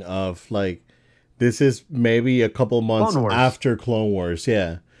between of like this is maybe a couple months Clone Wars. after Clone Wars,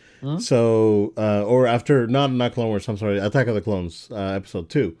 yeah. Hmm? So or after not Clone Wars. I'm sorry, Attack of the Clones, episode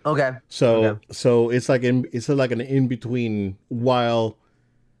 2. Okay. Okay. So it's like an in between while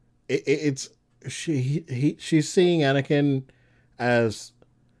it's she's seeing Anakin as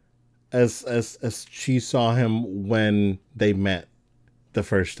as she saw him when they met the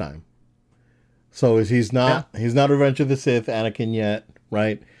first time. So Yeah. he's not Revenge of the Sith Anakin yet,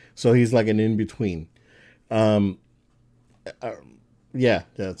 right? So he's like an in between. Um, yeah.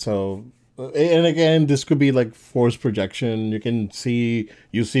 So and again, this could be like force projection.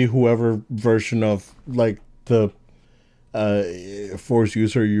 You see whoever version of like the force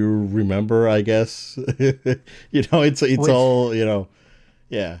user you remember, I guess. It's Which all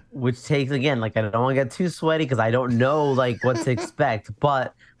yeah. which takes, again, like, I don't want to get too sweaty because I don't know like what to expect.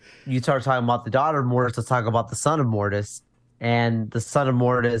 But you start talking about the daughter of Mortis, let's talk about the son of Mortis. And the son of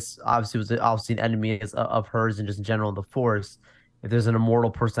Mortis obviously was obviously an enemy of hers and just in general in the Force. If there's an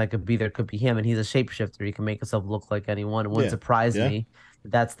immortal person that could be there, it could be him. And he's a shapeshifter. He can make himself look like anyone. It wouldn't Yeah. surprise Yeah. me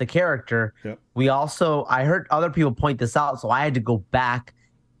that that's the character. Yep. I heard other people point this out, so I had to go back,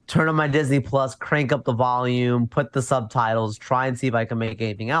 turn on my Disney Plus, crank up the volume, put the subtitles, try and see if I can make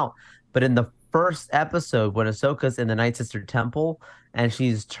anything out. But in the first episode, when Ahsoka's in the Night Sister Temple and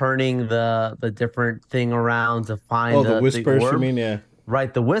she's turning the different thing around to find Oh, the the whispers, you orb, mean? Yeah.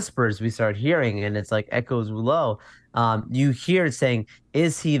 right? The whispers we start hearing, and it's like echoes below. You hear it saying,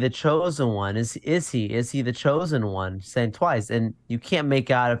 "Is he the chosen one? Is he the chosen one?" Saying twice, and you can't make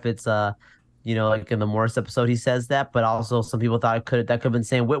out if it's like in the Morris episode he says that, but also some people thought that could have been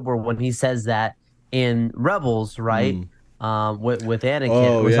Sam Witwer when he says that in Rebels, right? Mm. With Anakin,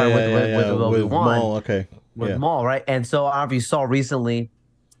 Oh or yeah, sorry, yeah, yeah, with yeah. Obi With Wan, Maul, okay. with Yeah. Maul, right? And so I don't know if you saw recently,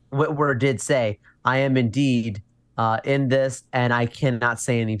 Whitwer did say, "I am indeed in this, and I cannot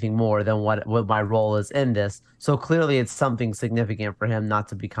say anything more than what my role is in this." So clearly, it's something significant for him not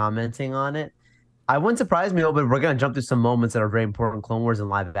to be commenting on it. I wouldn't surprise me, but we're gonna jump through some moments that are very important in Clone Wars and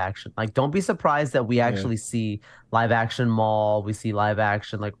live action. Like, don't be surprised that we Yeah. actually see live action Maul. We see live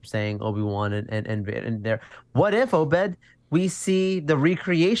action, like we're saying, Obi-Wan and there. What if, Obed, we see the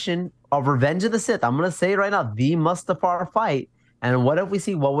recreation of Revenge of the Sith? I'm gonna say it right now, the Mustafar fight. And what if we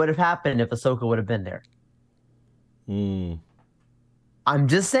see what would have happened if Ahsoka would have been there? Mm. I'm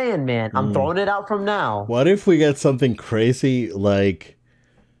just saying, man. I'm Mm. throwing it out from now. What if we get something crazy like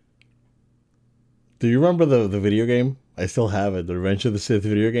Do you remember the video game? I still have it. The Revenge of the Sith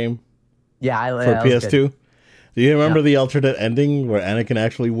video game Yeah, for that was good. PS2. Do you remember Yep. the alternate ending where Anakin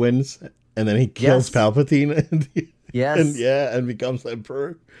actually wins and then he kills Yes. Palpatine and Yes. yeah, and becomes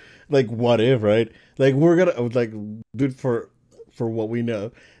Emperor? Like, what if, right? Like, we're gonna like, dude, for what we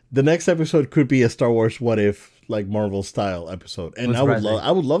know, the next episode could be a Star Wars what if, like Marvel style episode, and Wouldn't surprise me.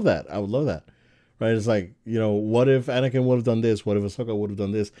 I would love that. I would love that. Right? It's like, what if Anakin would have done this? What if Ahsoka would have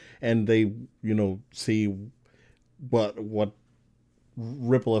done this? And they, see what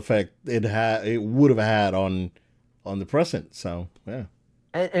ripple effect it would have had on the present. So yeah,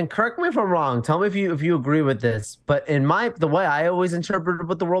 And correct me if I'm wrong. Tell me if you agree with this. But the way I always interpreted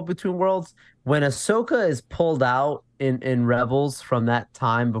with the World Between Worlds, when Ahsoka is pulled out in Rebels from that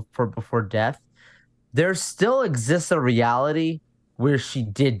time before death, there still exists a reality where she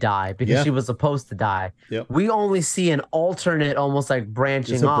did die because yeah, she was supposed to die. yep. We only see an alternate, almost like It's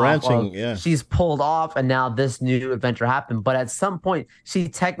branching a off of branching, yeah, she's pulled off and now this new adventure happened. But at some point, she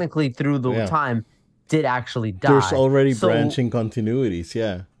technically through the yeah. time did actually There's die. already So branching continuities.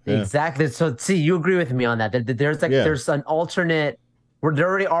 Yeah, yeah, exactly. So see, you agree with me on that. There's like yeah. there's an alternate where there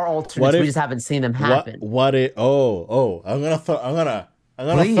already are What alternates. We if just haven't seen them happen. what if? Oh, Please. I'm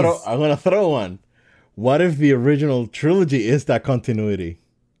gonna throw one. What if the original trilogy is that continuity?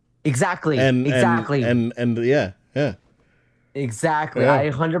 Exactly. And Exactly. yeah, yeah, Exactly. yeah, I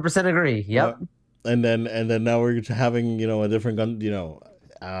 100% agree. yeah. Yep. And then now we're having a different gun. Dude,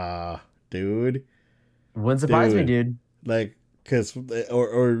 Wouldn't surprise me, dude, dude. like, cause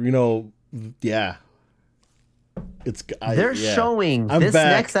yeah, They're yeah. showing I'm this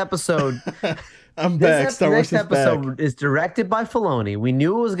back. next episode. I'm back. Star Wars Next is back. episode is directed by Filoni. We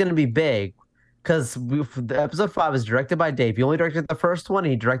knew it was going to be big because the episode 5 is directed by Dave. He only directed the first one.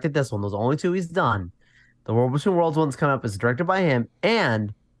 And he directed this one. Those are the only two he's done. The World Between Worlds one's coming up is directed by him,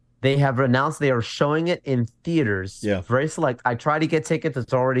 and they have announced they are showing it in theaters. Yeah. Very select. I tried to get tickets;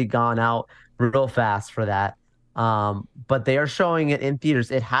 it's already gone out real fast for that. But they are showing it in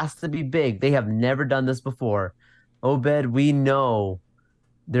theaters. It has to be big. They have never done this before. Obed, we know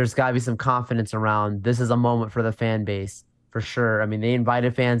there's got to be some confidence around. This is a moment for the fan base for sure. I mean, they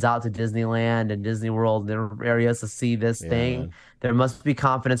invited fans out to Disneyland and Disney World, their areas to see this Yeah, thing. man. There must be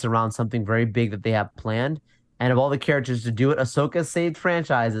confidence around something very big that they have planned. And of all the characters to do it, Ahsoka saved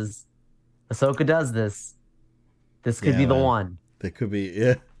franchises. Ahsoka does this. This could Yeah, be the man. one. That could be,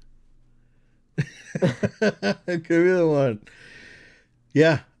 yeah. It could be the one.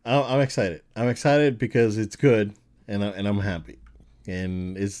 Yeah, I'm excited. I'm excited because it's good, and I'm happy,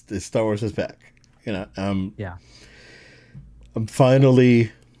 and it's Star Wars is back. Yeah. I'm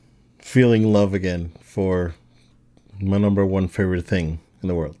finally feeling love again for my number one favorite thing in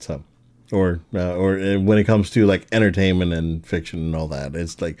the world. So, or when it comes to like entertainment and fiction and all that,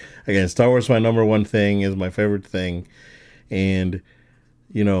 it's like, again, Star Wars, my number one thing, is my favorite thing, and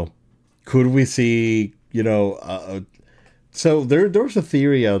you know, could we see, so there was a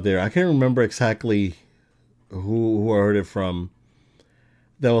theory out there. I can't remember exactly who I heard it from,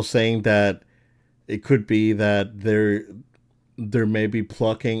 that was saying that it could be that there may be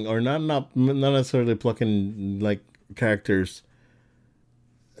plucking, or not necessarily plucking, like, characters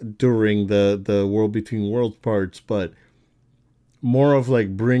during the World Between Worlds parts, but more of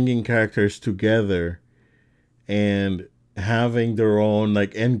like bringing characters together and having their own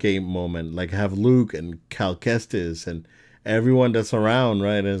like end game moment, like have Luke and Cal Kestis and everyone that's around,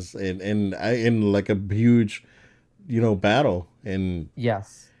 right, as in like a huge battle,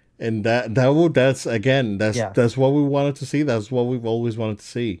 Yes. and that's again, that's Yes. what we wanted to see. That's what we've always wanted to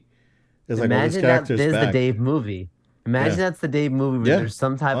see. It's like all these Imagine that characters is the back. Dave movie. Yeah, Imagine that's the Dave movie where yeah, there's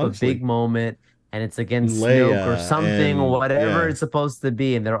some type of big honestly, moment and it's against Snoke or Leia something or and whatever yeah, it's supposed to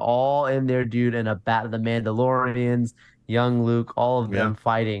be, and they're all in there, dude, in a battle. The Mandalorians, young Luke, all of yeah, them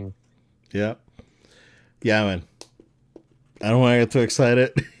fighting. yeah, yeah, man. I don't want to get too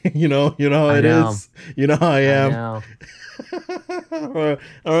excited. You know how I it know, is. You know how I I am. know. I'm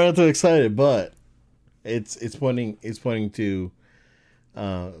not too excited, but it's pointing to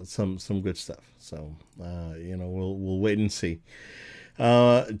some good stuff. So we'll wait and see.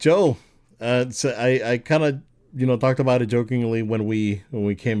 Joe, so I kind of talked about it jokingly when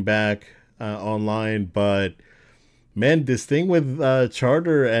we came back online, but man, this thing with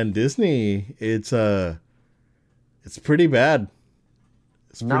Charter and Disney, it's pretty bad.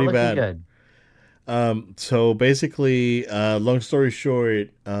 It's Not pretty looking bad. good. So basically, long story short,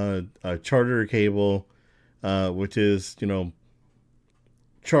 Charter Cable, which is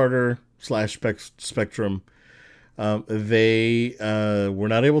Charter slash Spectrum, they were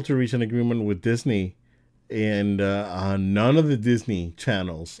not able to reach an agreement with Disney, and none of the Disney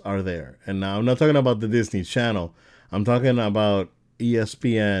channels are there. And now I'm not talking about the Disney Channel. I'm talking about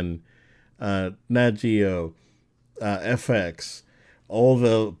ESPN, Nat Geo, FX. All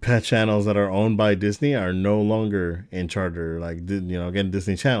the pet channels that are owned by Disney are no longer in Charter. Like, again,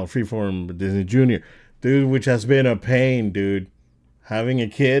 Disney Channel, Freeform, Disney Junior, dude, which has been a pain, dude. Having a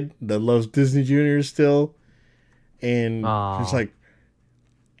kid that loves Disney Junior still, and it's Oh, like,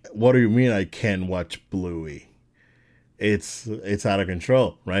 what do you mean I can't watch Bluey? It's out of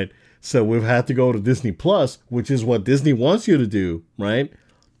control, right? So we've had to go to Disney Plus, which is what Disney wants you to do, right?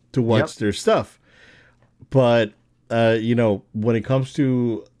 To yep. watch their stuff. But when it comes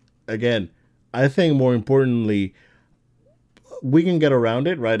to, again, I think more importantly, we can get around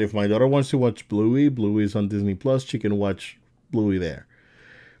it, right? If my daughter wants to watch Bluey, Bluey's on Disney Plus, she can watch Bluey there.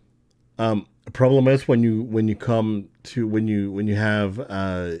 Problem is when you have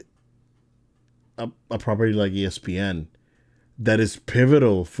a property like ESPN that is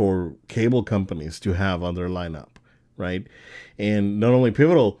pivotal for cable companies to have on their lineup, right? And not only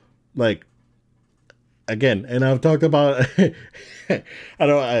pivotal, like, again, and I've talked about.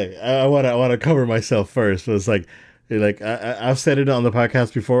 I want to cover myself first, but it's I've said it on the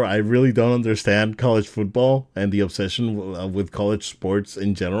podcast before. I really don't understand college football and the obsession with college sports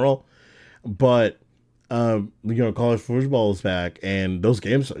in general, but college football is back, and those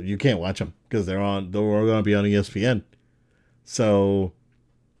games you can't watch them because they're all going to be on ESPN. So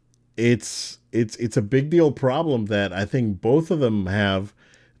it's a big deal problem that I think both of them have.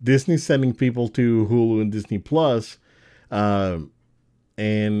 Disney sending people to Hulu and Disney Plus, um,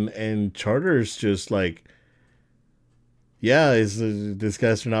 and Charter's just like, yeah, is these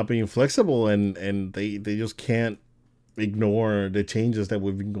guys are not being flexible, and they just can't ignore the changes that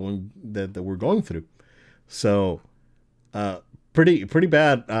that we're going through. So uh, pretty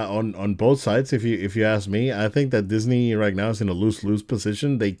bad on both sides. If you ask me, I think that Disney right now is in a lose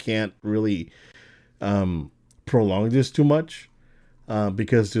position. They can't really prolong this too much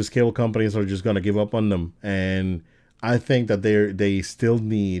because these cable companies are just going to give up on them. And I think that they still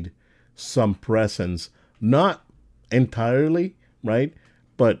need some presence, not entirely, right,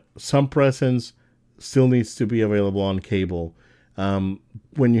 but some presence still needs to be available on cable.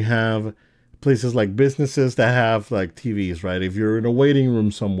 When you have places like businesses that have like TVs, right? If you're in a waiting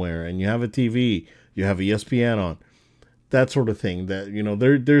room somewhere and you have a TV, you have ESPN on, that sort of thing. That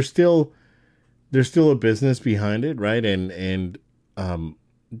there's still a business behind it, right? And um,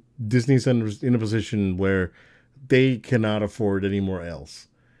 Disney's in a position where they cannot afford anymore else,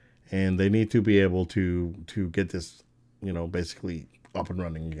 and they need to be able to get this, basically up and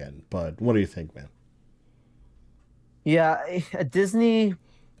running again. But what do you think, man? Yeah, Disney.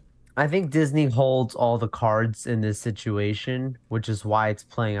 I think Disney holds all the cards in this situation, which is why it's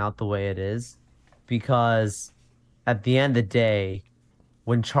playing out the way it is. Because at the end of the day,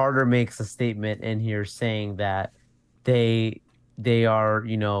 when Charter makes a statement in here saying that they they are,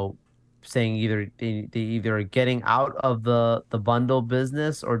 saying either they either are getting out of the bundle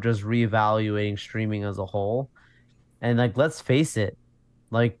business or just reevaluating streaming as a whole. And like, let's face it,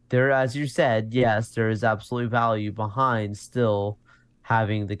 like there, as you said, yes, there is absolutely value behind still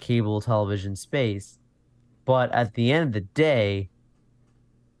having the cable television space. But at the end of the day,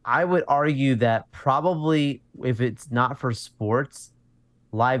 I would argue that probably if it's not for sports,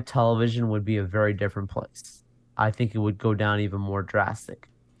 live television would be a very different place. I think it would go down even more drastic.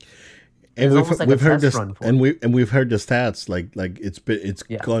 And It's we've almost like a we've heard test this, run for and it. we've heard the stats, like it's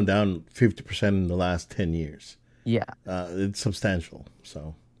Yeah. gone down 50% in the last 10 years. Yeah. It's substantial.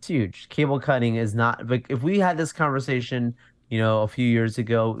 So It's huge. Cable cutting is not like if we had this conversation, a few years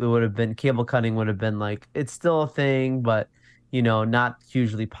ago, it would have been cable cutting would have been like it's still a thing, but not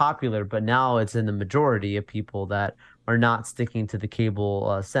hugely popular. But now it's in the majority of people that are not sticking to the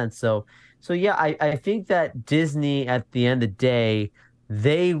cable sense. So yeah, I think that Disney at the end of the day,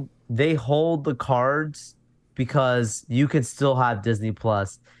 they they hold the cards because you can still have Disney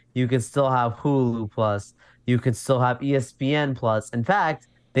Plus, you can still have Hulu Plus, you can still have ESPN Plus. In fact,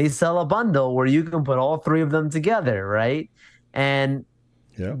 they sell a bundle where you can put all three of them together, right? And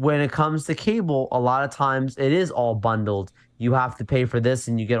yeah, when it comes to cable, a lot of times it is all bundled. You have to pay for this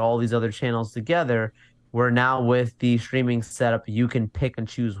and you get all these other channels together. Where now with the streaming setup, you can pick and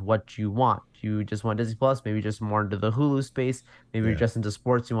choose what you want. You just want Disney Plus, maybe just more into the Hulu space, maybe you're yeah, just into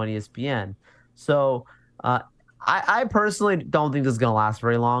sports, you want ESPN. So uh, I personally don't think this is going to last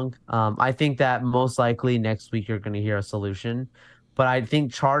very long. I think that most likely next week you're going to hear a solution, but I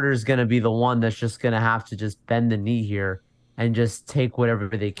think Charter is going to be the one that's just going to have to just bend the knee here and just take whatever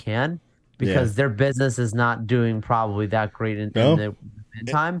they can yeah. because their business is not doing probably that great in No, the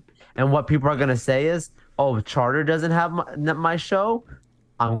meantime. And what people are going to say is, oh, Charter doesn't have my show,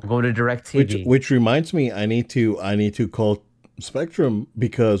 I'm going to DirecTV. Which reminds me, I need to call Spectrum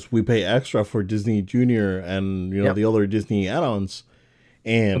because we pay extra for Disney Junior and Yep, the other Disney add-ons,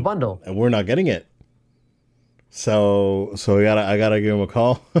 the and bundle. we're not getting it. So I gotta give him a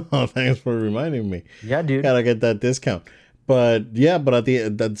call. Thanks for reminding me. Yeah, dude. Gotta get that discount. But yeah, but at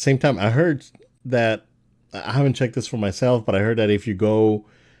the same time, I heard that I haven't checked this for myself, but I heard that if you go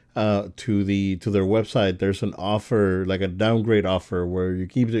to their website, there's an offer, like a downgrade offer, where you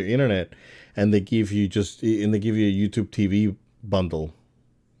keep their internet, and they give you a YouTube TV bundle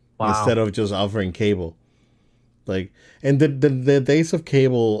instead Wow. of just offering cable. Like, and the days of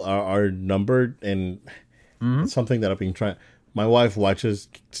cable are numbered, and Hmm. it's something that I've been trying. My wife watches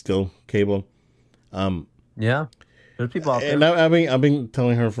still cable. Yeah, there's people out And there. I've been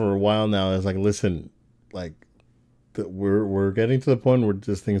telling her for a while now. It's like, listen, like we're getting to the point where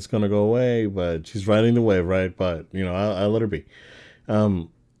this thing's gonna go away, but she's riding the wave, right? But I let her be.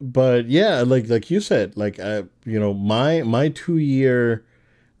 But yeah, like you said, like my 2 year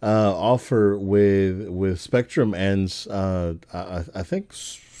offer with Spectrum ends. I think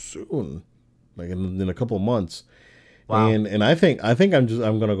soon, like in a couple of months. Wow. And I think I'm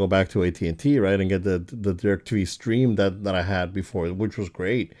gonna go back to AT&T, right, and get the DirecTV stream that I had before, which was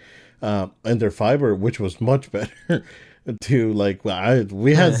great, and their fiber, which was much better. To like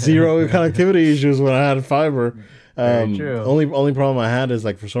we had zero connectivity issues when I had fiber. Very true. Only problem I had is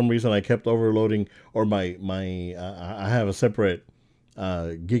like for some reason I kept overloading, or my I have a separate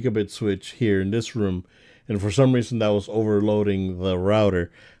gigabit switch here in this room, and for some reason that was overloading the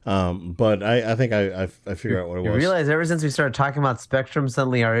router. But I think I figured out what it You was. realize ever since we started talking about Spectrum,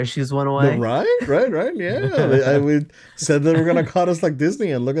 suddenly our issues went No, away? right, yeah. We said that we're gonna call us like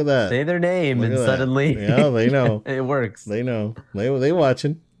Disney, and look at that. Say their name, Look at and that. suddenly Yeah, they know. it works. They know. They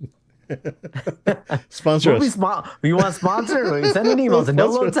watching. Sponsor We'll be us. small. You want to sponsor? Send an email to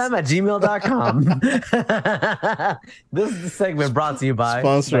Sponsor us. noloadtime at gmail.com. This is the segment brought to you by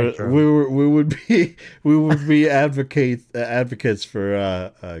Sponsor us. Spectrum. We would be advocates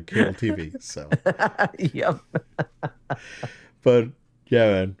for cable TV. So, Yep. but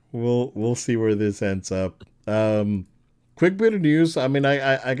yeah, man, we'll see where this ends up. Quick bit of news. I mean,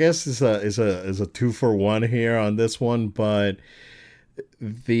 I guess is a 2 for 1 here on this one, but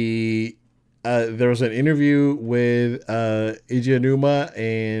the there was an interview with Iji Anuma,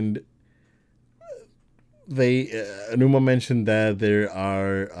 and they Anuma mentioned that there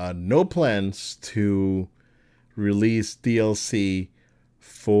are no plans to release DLC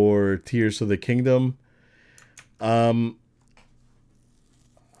for Tears of the Kingdom. Um,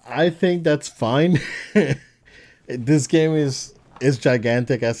 I think that's fine. This game is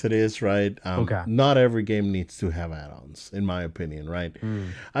gigantic as it is, right? Okay. Not every game needs to have add-ons, in my opinion, right? Hmm.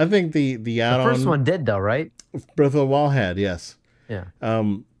 I think the The first add-on one did though, right? Breath of the Wild had, yes. Yeah.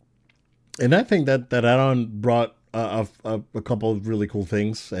 And I think that add-on brought a couple of really cool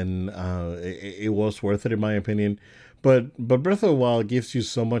things, and it was worth it in my opinion. But Breath of the Wild gives you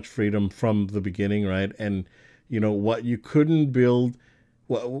so much freedom from the beginning, right? And what you couldn't build,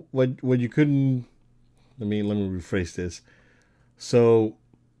 what you couldn't. Let me rephrase this. So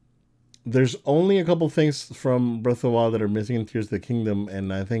there's only a couple things from Breath of the Wild that are missing in Tears of the Kingdom,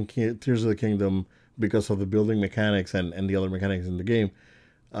 and I think Tears of the Kingdom, because of the building mechanics and the other mechanics in the game,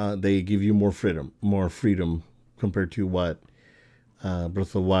 they give you more freedom compared to what Breath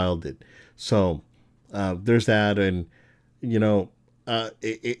of the Wild did. So there's that, and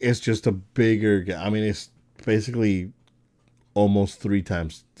it's just a bigger. I mean, it's basically almost 3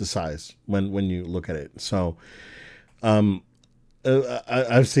 times the size when you look at it. So I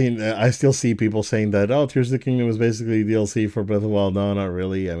still see people saying that Tears of the Kingdom is basically DLC for Breath of the Wild. No, not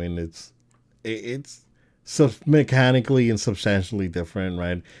really. I mean, it's mechanically and substantially different,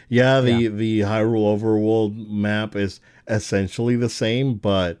 right? Yeah, Yeah. the Hyrule Overworld map is essentially the same,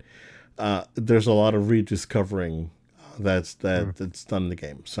 but there's a lot of rediscovering Mm. that's done in the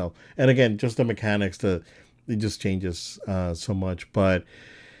game. So, and again, just the mechanics, it just changes so much, but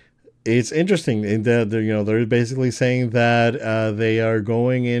it's interesting in that they're basically saying that they are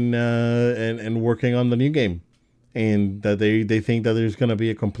going in and working on the new game, and that they think that there's going to be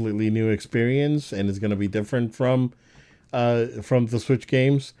a completely new experience, and it's going to be different from the Switch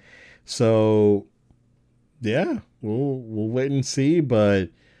games. So yeah, we'll wait and see. But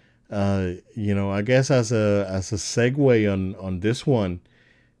I guess as a segue on this one,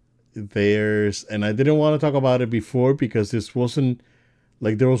 and I didn't want to talk about it before because this wasn't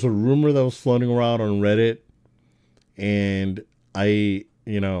like, there was a rumor that was floating around on Reddit, and I,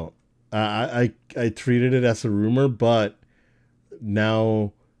 I treated it as a rumor, but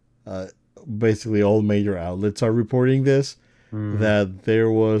now basically all major outlets are reporting this, Mm. that there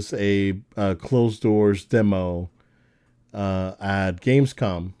was a closed doors demo at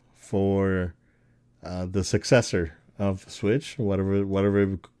Gamescom for the successor of the Switch,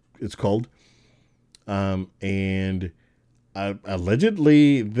 whatever it's called, and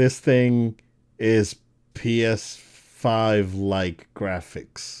allegedly this thing is PS5 like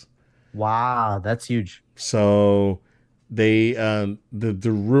graphics. Wow, that's huge. So they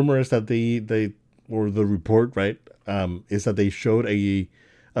the rumor is that they or the report, right, is that they showed a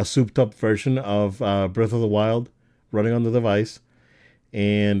souped up version of Breath of the Wild running on the device,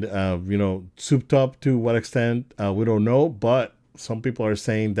 and souped up to what extent we don't know, but some people are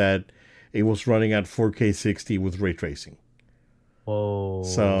saying that it was running at 4K 60 with ray tracing. Whoa.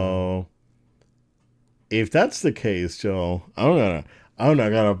 So if that's the case, Joe, I'm not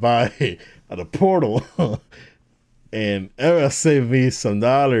gonna buy at a portal and I'm gonna save me some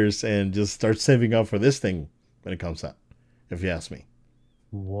dollars and just start saving up for this thing when it comes out, if you ask me.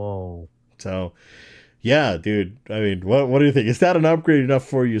 Whoa. So yeah, dude. I mean, what do you think? Is that an upgrade enough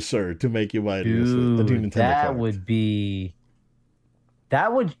for you, sir, to make you buy a new Dude, Nintendo product?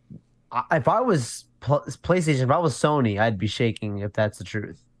 that would if I was PlayStation, if I was Sony, I'd be shaking if that's the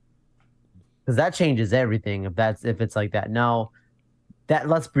truth. Because that changes everything if it's like that. No, that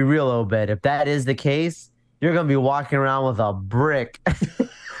let's be real a little bit. If that is the case, you're gonna be walking around with a brick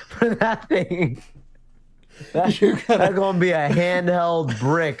for that thing. You're That's gonna gonna be a handheld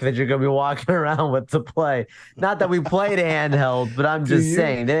brick that you're gonna be walking around with to play. Not that we played handheld, but I'm do just you?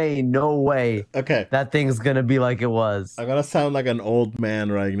 saying there ain't no way Okay, that thing's gonna be like it was. I'm gonna sound like an old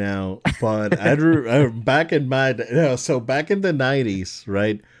man right now, but back in my so back in the '90s,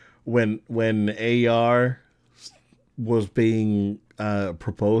 right, when AR was being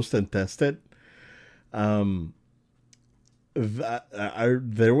proposed and tested, um,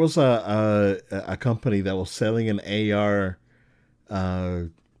 there was a company that was selling an AR uh,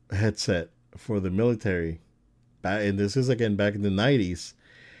 headset for the military. And this is again back in the '90s,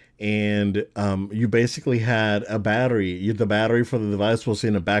 and you basically had a battery. The battery for the device was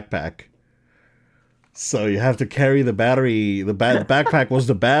in a backpack, so you have to carry the battery. The backpack was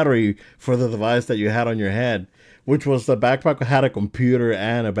the battery for the device that you had on your head, which was the backpack had a computer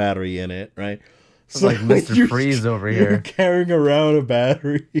and a battery in it, right? It's So like Mr. you're Freeze over you're here. carrying around a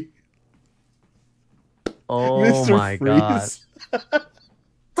battery, Oh Mr. my God. Freeze.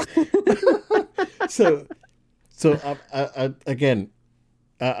 So so again,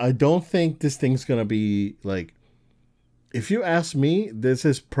 I don't think this thing's gonna be like. If you ask me, this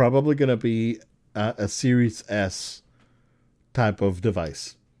is probably gonna be a Series S type of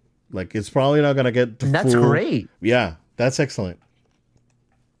device. Like it's probably not gonna get the And that's full. great. Yeah, that's excellent.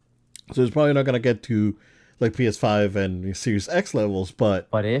 So it's probably not gonna get to like PS5 and Series X levels, but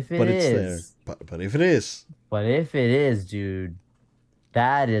But if it it's there. is, But if it is, but if it is, dude,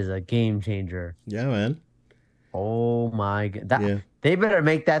 that is a game changer. yeah, man, Oh my God. That yeah, they better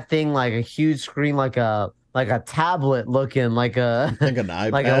make that thing like a huge screen, like a tablet looking, like an like a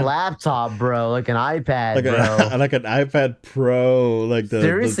iPad, laptop, bro, like an iPad, like bro. a like an iPad Pro, like the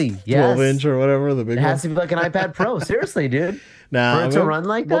Seriously, 12 inch yes. or whatever, the It big one. has to be like an iPad Pro. Seriously, dude. For Now, I it to mean, run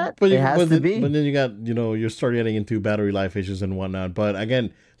like that, it has to but be. then you got you start getting into battery life issues and whatnot. But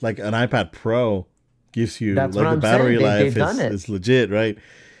again, like an iPad Pro gives you That's what like the I'm saying. battery life They've done it. is legit, right?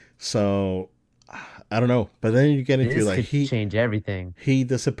 So I don't know, but then you get into This like could change everything. heat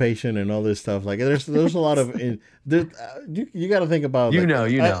dissipation and all this stuff. Like there's a lot of you got to think about You like know,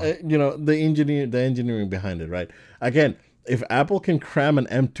 you know. the engineering behind it, right? Again, if Apple can cram an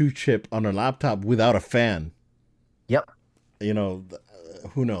M2 chip on a laptop without a fan, Yep. you know,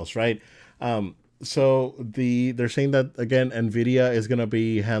 who knows, right? So they're saying that again, Nvidia is gonna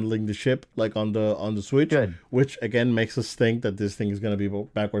be handling the chip like on the Switch, Good. which again makes us think that this thing is gonna be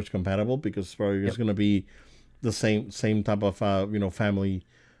backwards compatible because it's probably just Yep. gonna be the same type of family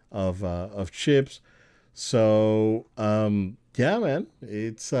of chips. So yeah, man,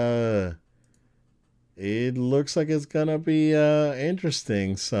 it looks like it's gonna be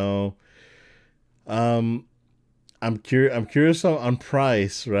interesting. So um I'm curious on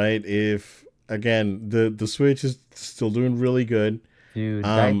price, right? If again the Switch is still doing really good, Dude,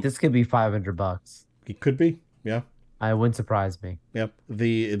 um, this could be $500. it could be, yeah, I wouldn't surprise me. yeah.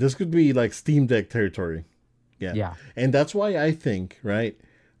 This could be like Steam Deck territory, yeah, Yeah. and that's why I think right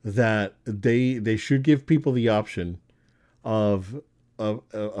that they should give people the option of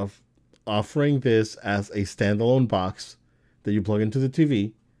of offering this as a standalone box that you plug into the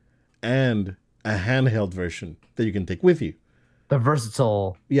TV and a handheld version that you can take with you. The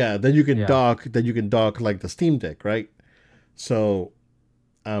versatile. Yeah, then you can Yeah. dock like the Steam Deck, right? So,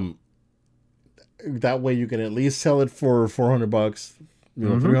 um, That way you can at least sell it for $400,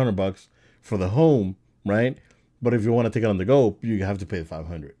 Mm-hmm. $300 for the home, right? But if you want to take it on the go, you have to pay the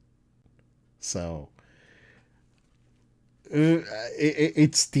 500. So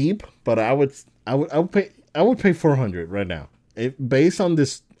it's steep, but I would pay 400 right now. Based on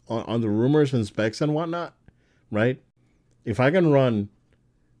this on the rumors and specs and whatnot, right? If I can run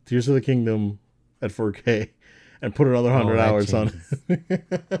Tears of the Kingdom at 4K and put another Oh, 100 that hours on changes.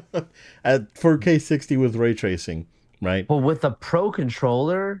 at 4K 60 with ray tracing, right? But with a pro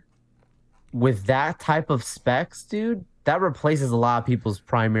controller, with that type of specs, dude, that replaces a lot of people's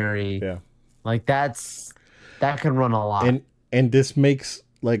primary. Yeah. Like that can run a lot. And this makes,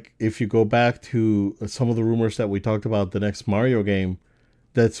 like, if you go back to some of the rumors that we talked about, the next Mario game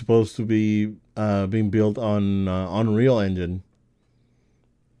that's supposed to be being built on Unreal Engine,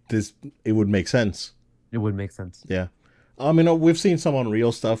 this it would make sense. It would make sense. Yeah. We've seen some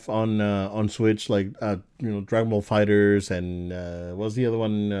Unreal stuff on Switch, like Dragon Ball Fighters, and what's the other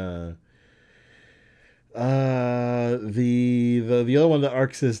one? The other one that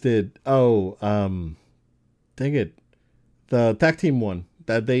Arxis did. Oh, dang it, the tag team one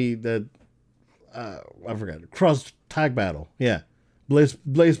that I forgot. Cross tag battle. Yeah, Blaze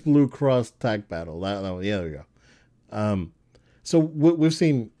Blue Cross tag battle. That one. Yeah, there we go. So we've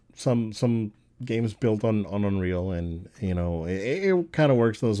seen some games built on Unreal, and it kind of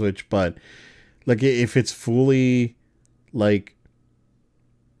works on the Switch, but like if it's fully like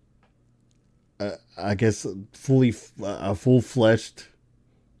I guess fully a full fleshed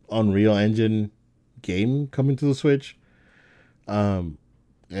Unreal Engine game coming to the Switch, and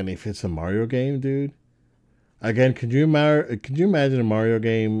if it's a Mario game, dude. Again, could you imagine a Mario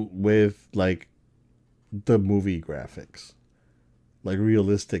game with like the movie graphics, like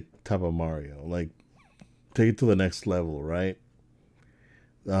realistic type of Mario, like take it to the next level, right?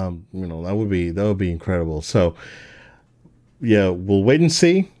 That would be incredible. So yeah, we'll wait and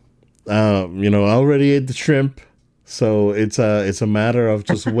see. I already ate the shrimp, so it's a matter of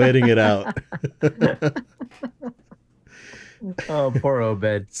just waiting it out. Oh, poor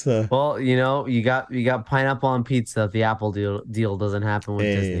Obed. So Well, you got pineapple on pizza if the Apple deal doesn't happen with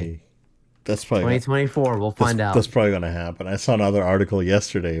Disney. hey, that's probably gonna, 2024, we'll that's find that's out. probably gonna happen. I saw another article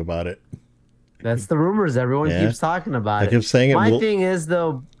yesterday about it. That's the rumors. Everyone Yeah, keeps talking I about it. keep saying it. My Will thing is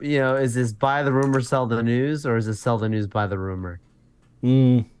though, is this buy the rumor, sell the news, or is it sell the news, buy the rumor?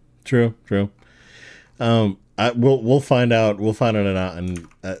 true, true. We'll find out. We'll find it out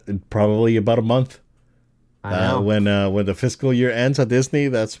in probably about a month. I know. When the fiscal year ends at Disney,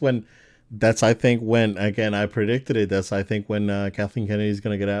 that's I think when again I predicted it. That's I think when Kathleen Kennedy's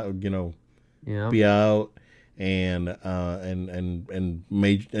gonna get out. Yeah. Be out, and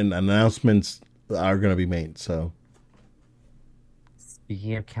major and announcements are gonna be made. So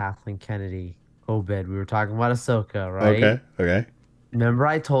Speaking of Kathleen Kennedy, Obed, we were talking about Ahsoka, right? okay, okay, Remember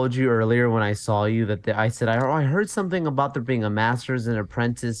I told you earlier when I saw you that I said I heard something about there being a Masters and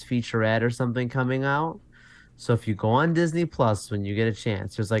Apprentice featurette or something coming out. So if you go on Disney Plus when you get a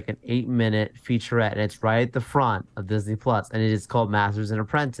chance, there's like an 8-minute featurette, and it's right at the front of Disney Plus, and it is called Masters and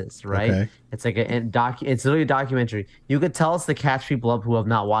Apprentice, right? okay. It's like it's literally a documentary. You could tell it's to catch people up who have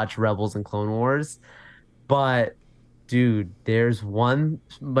not watched Rebels and Clone Wars, but dude, there's one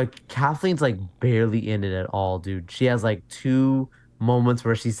like Kathleen's like barely in it at all, dude. She has like two moments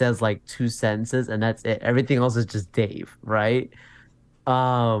where she says like two sentences, and that's it. Everything else is just Dave, right?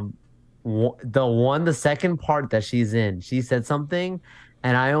 Um, the second part that she's in, she said something,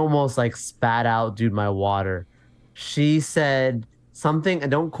 and I almost like spat out, dude, my water. She said something,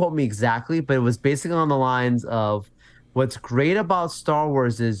 and don't quote me exactly, but it was basically on the lines of, "What's great about Star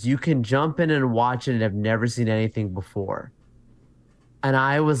Wars is you can jump in and watch it and have never seen anything before." And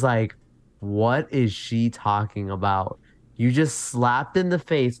I was like, what is she talking about? You just slapped in the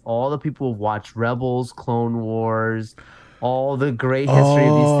face all the people who've watched Rebels, Clone Wars, all the great history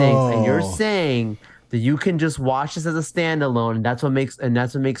of these things, and you're Oh, saying that you can just watch this as a standalone, and that's what makes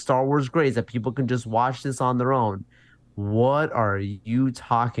Star Wars great, is that people can just watch this on their own. What are you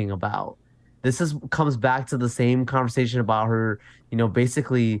talking about? This is comes back to the same conversation about her,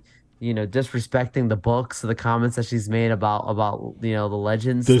 basically, disrespecting the books, the comments that she's made about the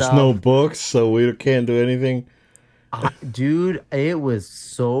legend there's no stuff. books, so we can't do anything. Dude, it was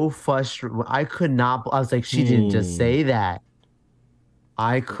so frustrating. I could not. I was like, she didn't just Hmm, say that.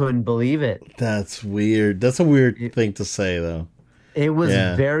 I couldn't believe it. that's weird. That's a weird It, thing to say, though. it was Yeah,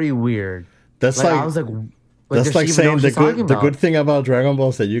 very weird. that's Like I like was like, that's does she like even know saying what she's talking the good about? thing about Dragon Ball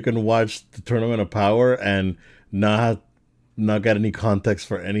is that you can watch the Tournament of Power and not not get any context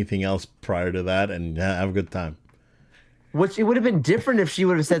for anything else prior to that, and have a good time. Which it would have been different if she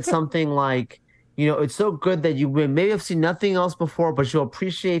would have said something like, it's so good that you maybe have seen nothing else before, but you'll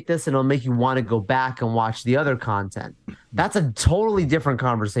appreciate this and it'll make you want to go back and watch the other content. That's a totally different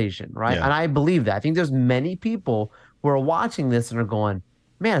conversation, right? Yeah. And I believe that. I think there's many people who are watching this and are going,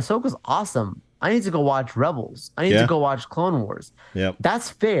 man, Ahsoka's awesome. I need to go watch Rebels. I need to Yeah. go watch Clone Wars. Yep.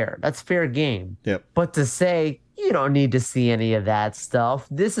 That's fair. That's fair game. Yep. But to say you don't need to see any of that stuff,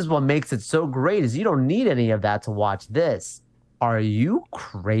 this is what makes it so great is you don't need any of that to watch this. Are you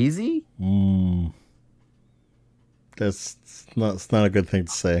crazy? Mm, it's not a good thing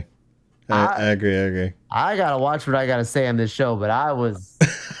to say. I I agree. I agree. I gotta watch what I gotta say on this show, but I was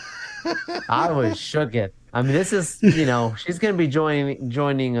shook it. I mean, this is she's gonna be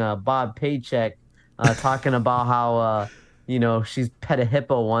joining Bob Paycheck, talking about how she's pet a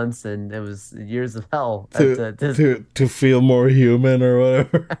hippo once and it was years of hell at to Disney. to feel more human or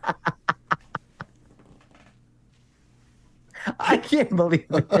whatever. I can't believe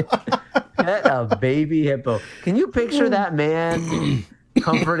it. Pet a baby hippo. Can you picture that man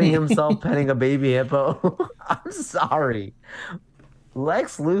comforting himself petting a baby hippo? I'm sorry.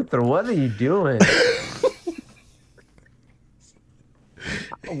 Lex Luthor, what are you doing?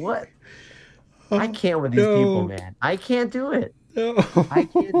 What? I Oh, can't with these people, no, man. I can't do it. I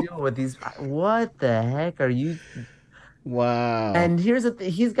can't no. do it with these. What the heck are you? Wow. And here's the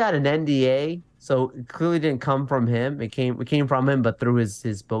thing. He's got an NDA, so it clearly didn't come from him. It came from him, but through his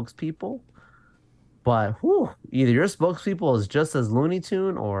spokespeople. But whew, either your spokespeople is just as Looney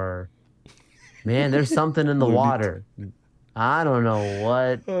Tune or man, there's something in the Looney water. I don't know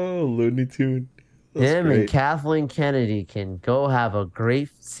what. Oh, Looney Tune. That's Him and great. Kathleen Kennedy can go have a great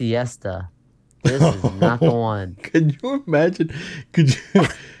siesta. This is not the one. Can you imagine? Could you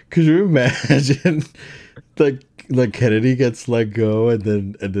could you imagine like Kennedy gets let go and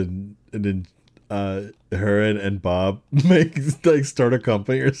then her and Bob makes like start a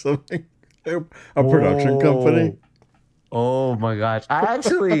company or something? A production company? Oh, oh my gosh. I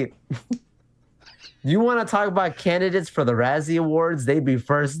actually, you want to talk about candidates for the Razzie Awards? They'd be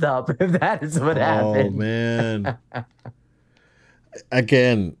first up if that is what Oh happened. man.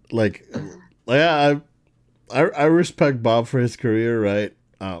 Again, I respect Bob for his career, right?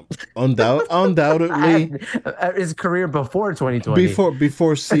 Undoubtedly His career before 2020.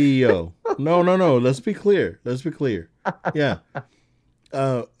 before CEO. No, no, no. Let's be clear. Let's be clear. Yeah.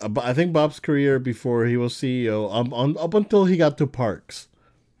 But I think Bob's career before he was CEO, up until he got to Parks,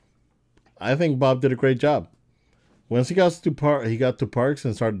 I think Bob did a great job. Once he got to Parks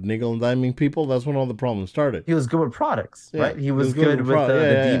and started nickel and diming people. That's when all the problems started. He was good with products, Yeah, right? He he was was good good with with the, yeah,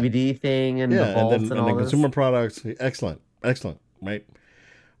 the yeah, yeah. DVD thing and the Yeah, vaults and and then all this. consumer products, excellent, excellent, right?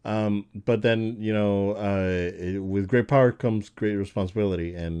 But then with great power comes great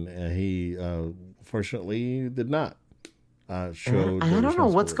responsibility, and he fortunately did not show And I the don't know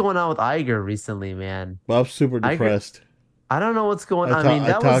what's responsibility. going on with Iger recently, man. Bob's super Iger, depressed. I don't know what's going. I mean, I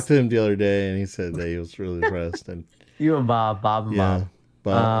that talked was to him the other day, and he said that he was really depressed, and you and Bob and yeah, Bob.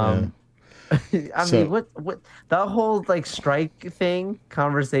 but yeah. Um, I mean, So what that whole like strike thing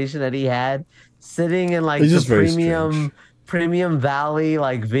conversation that he had, sitting in like it's the just very strange. premium valley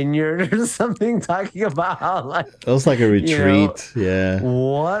like vineyard or something, talking about how like It was like a you know retreat. Yeah,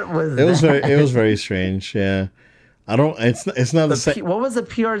 what was it that? was very strange. Yeah, I don't. It's not the same. What was the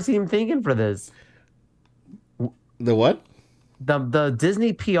PR team thinking for this? The what? The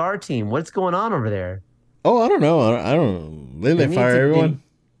Disney PR team. What's going on over there? Oh, I don't know. I don't. Didn't They they need fire to. everyone?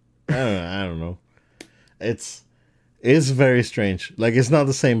 I don't know. It's it's very strange. Like it's not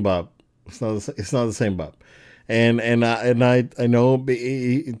the same Bob. It's not the same Bob. I know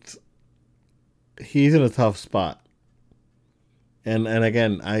he's in a tough spot. And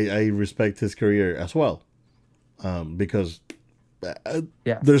again, I respect his career as well. Because there's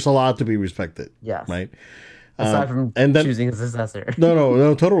Yes, a lot to be respected, yes. right? Aside from And then choosing a successor.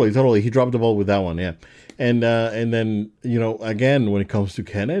 no, totally, totally. He dropped the ball with that one, yeah. And then again, when it comes to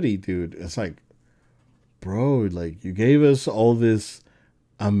Kennedy, dude, it's like, bro, like you gave us all this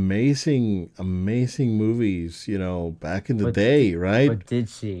amazing movies, back in the But day, right? but did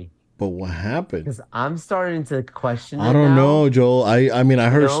she? But what happened? Because I'm starting to question I it don't now. know, Joel. I mean, I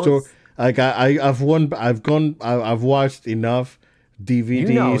You heard know, story. Like I've watched enough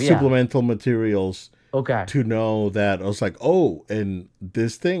DVD yeah. supplemental materials Okay. to know that I was like, oh, and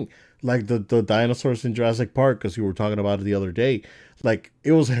this thing, like the dinosaurs in Jurassic Park, because you were talking about it the other day, like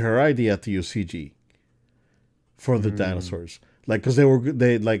it was her idea to use CG for the Mm, dinosaurs, like because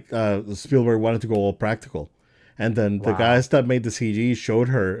they like Spielberg wanted to go all practical, and then the wow. guys that made the CG showed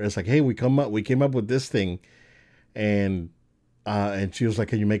her it's like, hey, we came up with this thing, and she was like,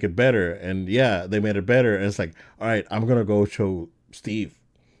 can you make it better? And yeah, they made it better, and it's like, all right, I'm gonna go show Steve,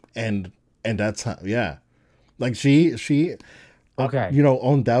 and and that's how, yeah. Like she, Okay.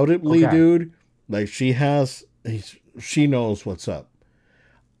 undoubtedly, Okay. dude. Like she knows what's up.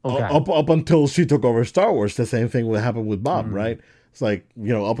 Okay. Up until she took over Star Wars, the same thing would happen with Bob, Mm, right? It's like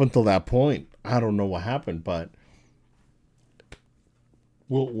up until that point, I don't know what happened, but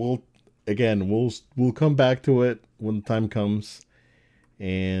we'll again we'll come back to it when the time comes,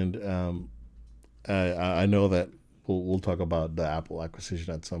 and I know that we'll talk about the Apple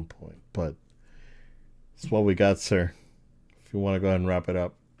acquisition at some point, but it's what we got, sir. If you want to go ahead and wrap it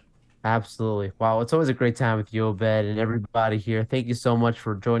up. absolutely. Wow. It's always a great time with you, Obed, and everybody here. Thank you so much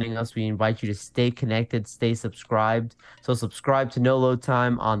for joining us. We invite you to stay connected, stay subscribed. So, subscribe to No Load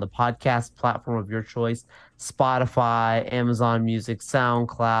Time on the podcast platform of your choice: Spotify, Amazon Music,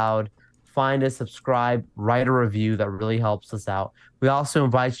 SoundCloud. Find us, subscribe, write a review. That really helps us out. We also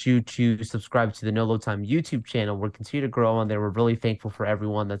invite you to subscribe to the No Load Time YouTube channel. We're continue to grow on there. We're really thankful for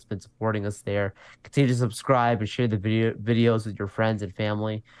everyone that's been supporting us there. Continue to subscribe and share the videos with your friends and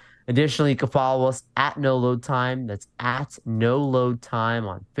family. Additionally, you can follow us at No Load Time. That's at No Load Time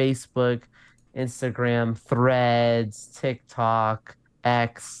on Facebook, Instagram, Threads, TikTok,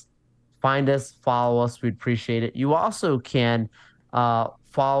 X. Find us, follow us. We'd appreciate it. You also can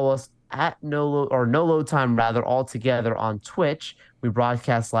follow us at No Load or No Load Time rather all together on Twitch. We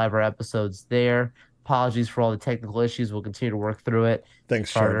broadcast live our episodes there. Apologies for all the technical issues. We'll continue to work through it.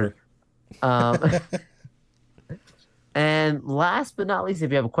 Thanks, Charter. Charter. Um, And last but not least,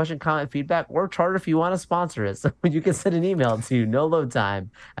 if you have a question, comment, feedback, or charter if you want to sponsor it, so you can send an email to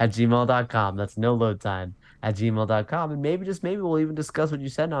noloadtime@gmail.com. That's noloadtime@gmail.com. And maybe, just maybe, we'll even discuss what you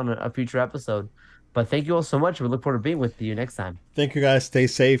said on a future episode. But thank you all so much. We look forward to being with you next time. Thank you guys. Stay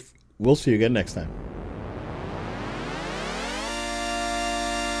safe. We'll see you again next time.